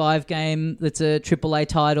PlayStation 5 game that's a AAA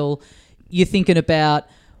title, you're thinking about,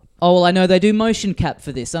 oh, well, I know they do motion cap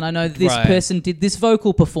for this, and I know this Right. person did this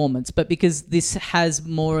vocal performance, but because this has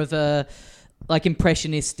more of a like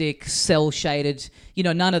impressionistic, cell shaded,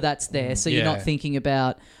 none of that's there. So you're Yeah. not thinking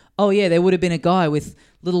about, oh yeah, there would have been a guy with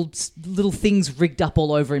little things rigged up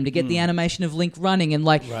all over him to get the animation of Link running, and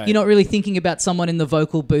like Right. you're not really thinking about someone in the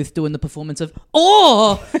vocal booth doing the performance of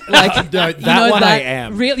like No, that one I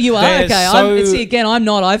am. Really, you are They're okay. so- See, again, I'm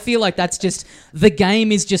not. I feel like that's just the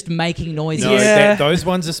game is just making noises. No, Yeah. those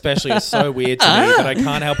ones especially are so weird to me that I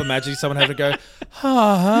can't help imagining someone having to go,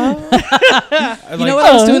 You know what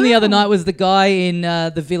I was doing the other night was the guy in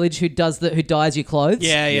the village who dyes your clothes.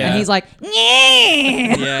 Yeah, yeah. And he's like,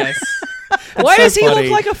 Yes. Why so does he funny.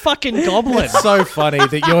 look like a fucking goblin? It's so funny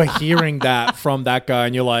that you're hearing that from that guy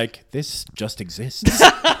and you're like, this just exists.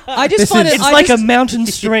 I just find it. It's I like just, a mountain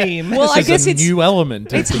stream. Well, This I is guess a it's new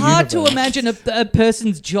element. It's of the hard to universe. imagine a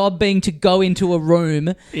person's job being to go into a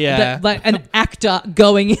room, Yeah. like an actor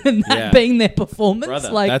going in and that Yeah. being their performance.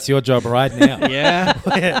 Brother, like, that's your job right now.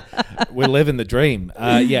 yeah. We're living the dream.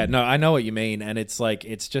 No, I know what you mean, and it's like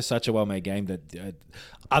it's just such a well-made game that,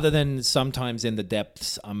 other than sometimes in the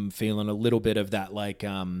depths, I'm feeling a little bit of that like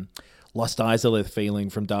Lost Izalith feeling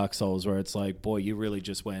from Dark Souls, where it's like, boy, you really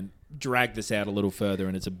just drag this out a little further,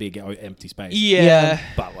 and it's a big empty space. Yeah.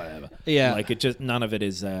 But whatever. Yeah. like it just none of it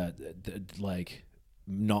is like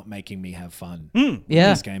not making me have fun. Yeah. in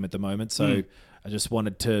this game at the moment. So I just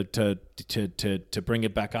wanted to bring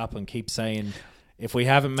it back up and keep saying, if we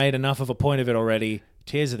haven't made enough of a point of it already,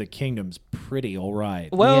 Tears of the Kingdom's pretty all right.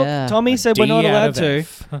 Well, Yeah. Tommy said we're not D out allowed of to,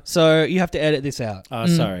 F. so you have to edit this out. Oh,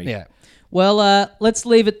 sorry. Yeah. Well, let's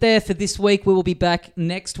leave it there for this week. We will be back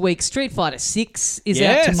next week. Street Fighter 6 is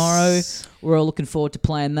Yes. out tomorrow. We're all looking forward to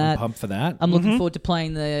playing that. Pumped for that. I'm looking forward to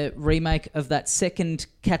playing the remake of that second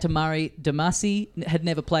Katamari Damacy. Had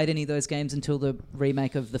never played any of those games until the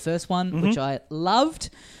remake of the first one, which I loved.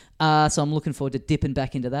 So I'm looking forward to dipping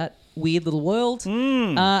back into that weird little world.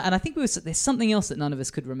 And I think there's something else that none of us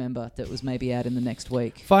could remember that was maybe out in the next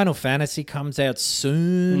week. Final Fantasy comes out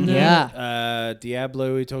soon. Yeah.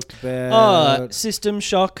 Diablo we talked about. System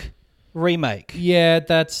Shock remake. Yeah,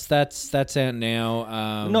 that's out now.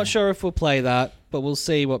 I'm not sure if we'll play that, but we'll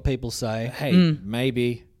see what people say. Hey,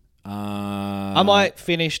 maybe. I might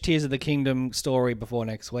finish Tears of the Kingdom story before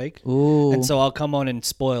next week. Ooh. And so I'll come on and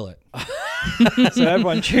spoil it. So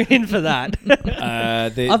everyone tune in for that.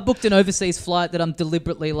 I've booked an overseas flight that I'm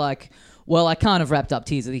deliberately like, well, I can't have wrapped up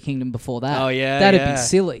Tears of the Kingdom before that. Oh, yeah, That'd yeah. be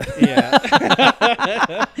silly.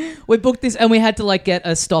 Yeah. We booked this and we had to like get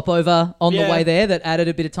a stopover on the Yeah. way there that added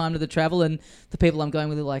a bit of time to the travel, and the people I'm going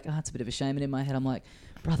with are like, it's a bit of a shame. And in my head I'm like,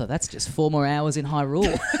 brother, that's just 4 more hours in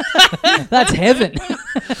Hyrule. That's heaven.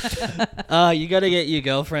 You got to get your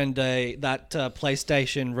girlfriend that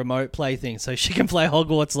PlayStation remote play thing so she can play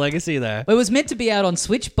Hogwarts Legacy there. It was meant to be out on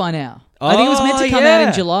Switch by now. I think it was meant to come out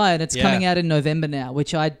in July, and it's Yeah. coming out in November now,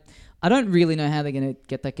 which I don't really know how they're going to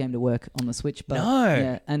get that game to work on the Switch. But No.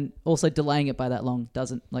 yeah, and also delaying it by that long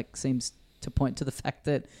doesn't seems to point to the fact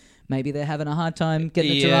that maybe they're having a hard time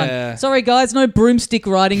getting it to Yeah. run. Sorry, guys, no broomstick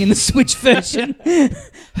riding in the Switch version.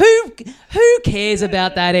 Who cares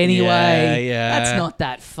about that anyway? Yeah. That's not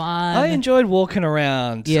that fun. I enjoyed walking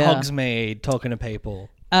around Yeah. Hogsmeade, talking to people.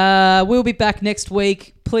 We'll be back next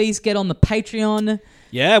week. Please get on the Patreon.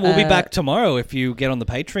 Yeah, we'll be back tomorrow if you get on the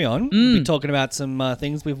Patreon. We'll Mm. be talking about some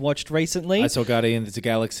things we've watched recently. I saw Guardians of the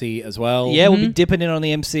Galaxy as well. Yeah, we'll be dipping in on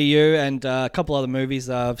the MCU and a couple other movies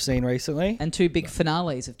that I've seen recently. And 2 big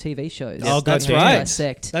finales of TV shows. Oh, that's that we right.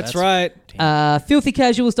 Dissect. That's right.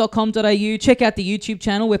 Filthycasuals.com.au. Check out the YouTube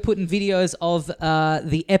channel. We're putting videos of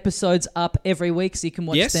the episodes up every week, so you can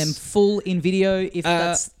watch Yes. them full in video if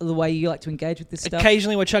that's the way you like to engage with this stuff.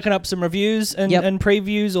 Occasionally, we're chucking up some reviews and, Yep. and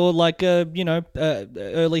previews, or like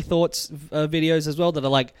early thoughts videos as well that are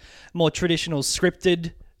like more traditional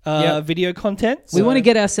scripted Yep. video content. We So- want to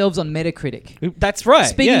get ourselves on Metacritic. That's right.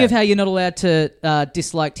 Speaking yeah. of how you're not allowed to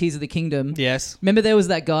dislike Tears of the Kingdom, yes. remember there was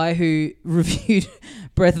that guy who reviewed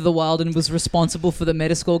Breath of the Wild and was responsible for the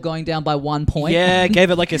Metascore going down by 1 point? Yeah, gave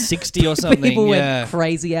it like a 60 or something. People yeah. went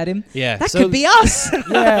crazy at him. Yeah, That so- could be us.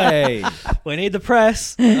 Yay. We need the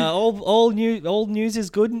press. All news is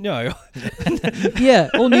good. No. Yeah,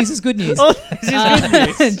 all news is good news. All news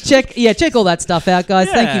is good news. check all that stuff out, guys.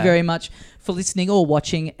 Thank you Yeah. very much for listening or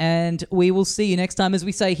watching, and we will see you next time, as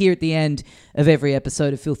we say here at the end of every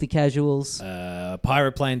episode of Filthy Casuals.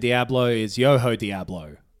 Pirate playing Diablo is Yo-Ho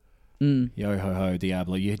Diablo. Yo-ho-ho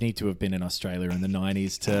Diablo. You need to have been in Australia in the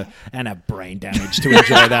 90s and have brain damage to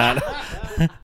enjoy that.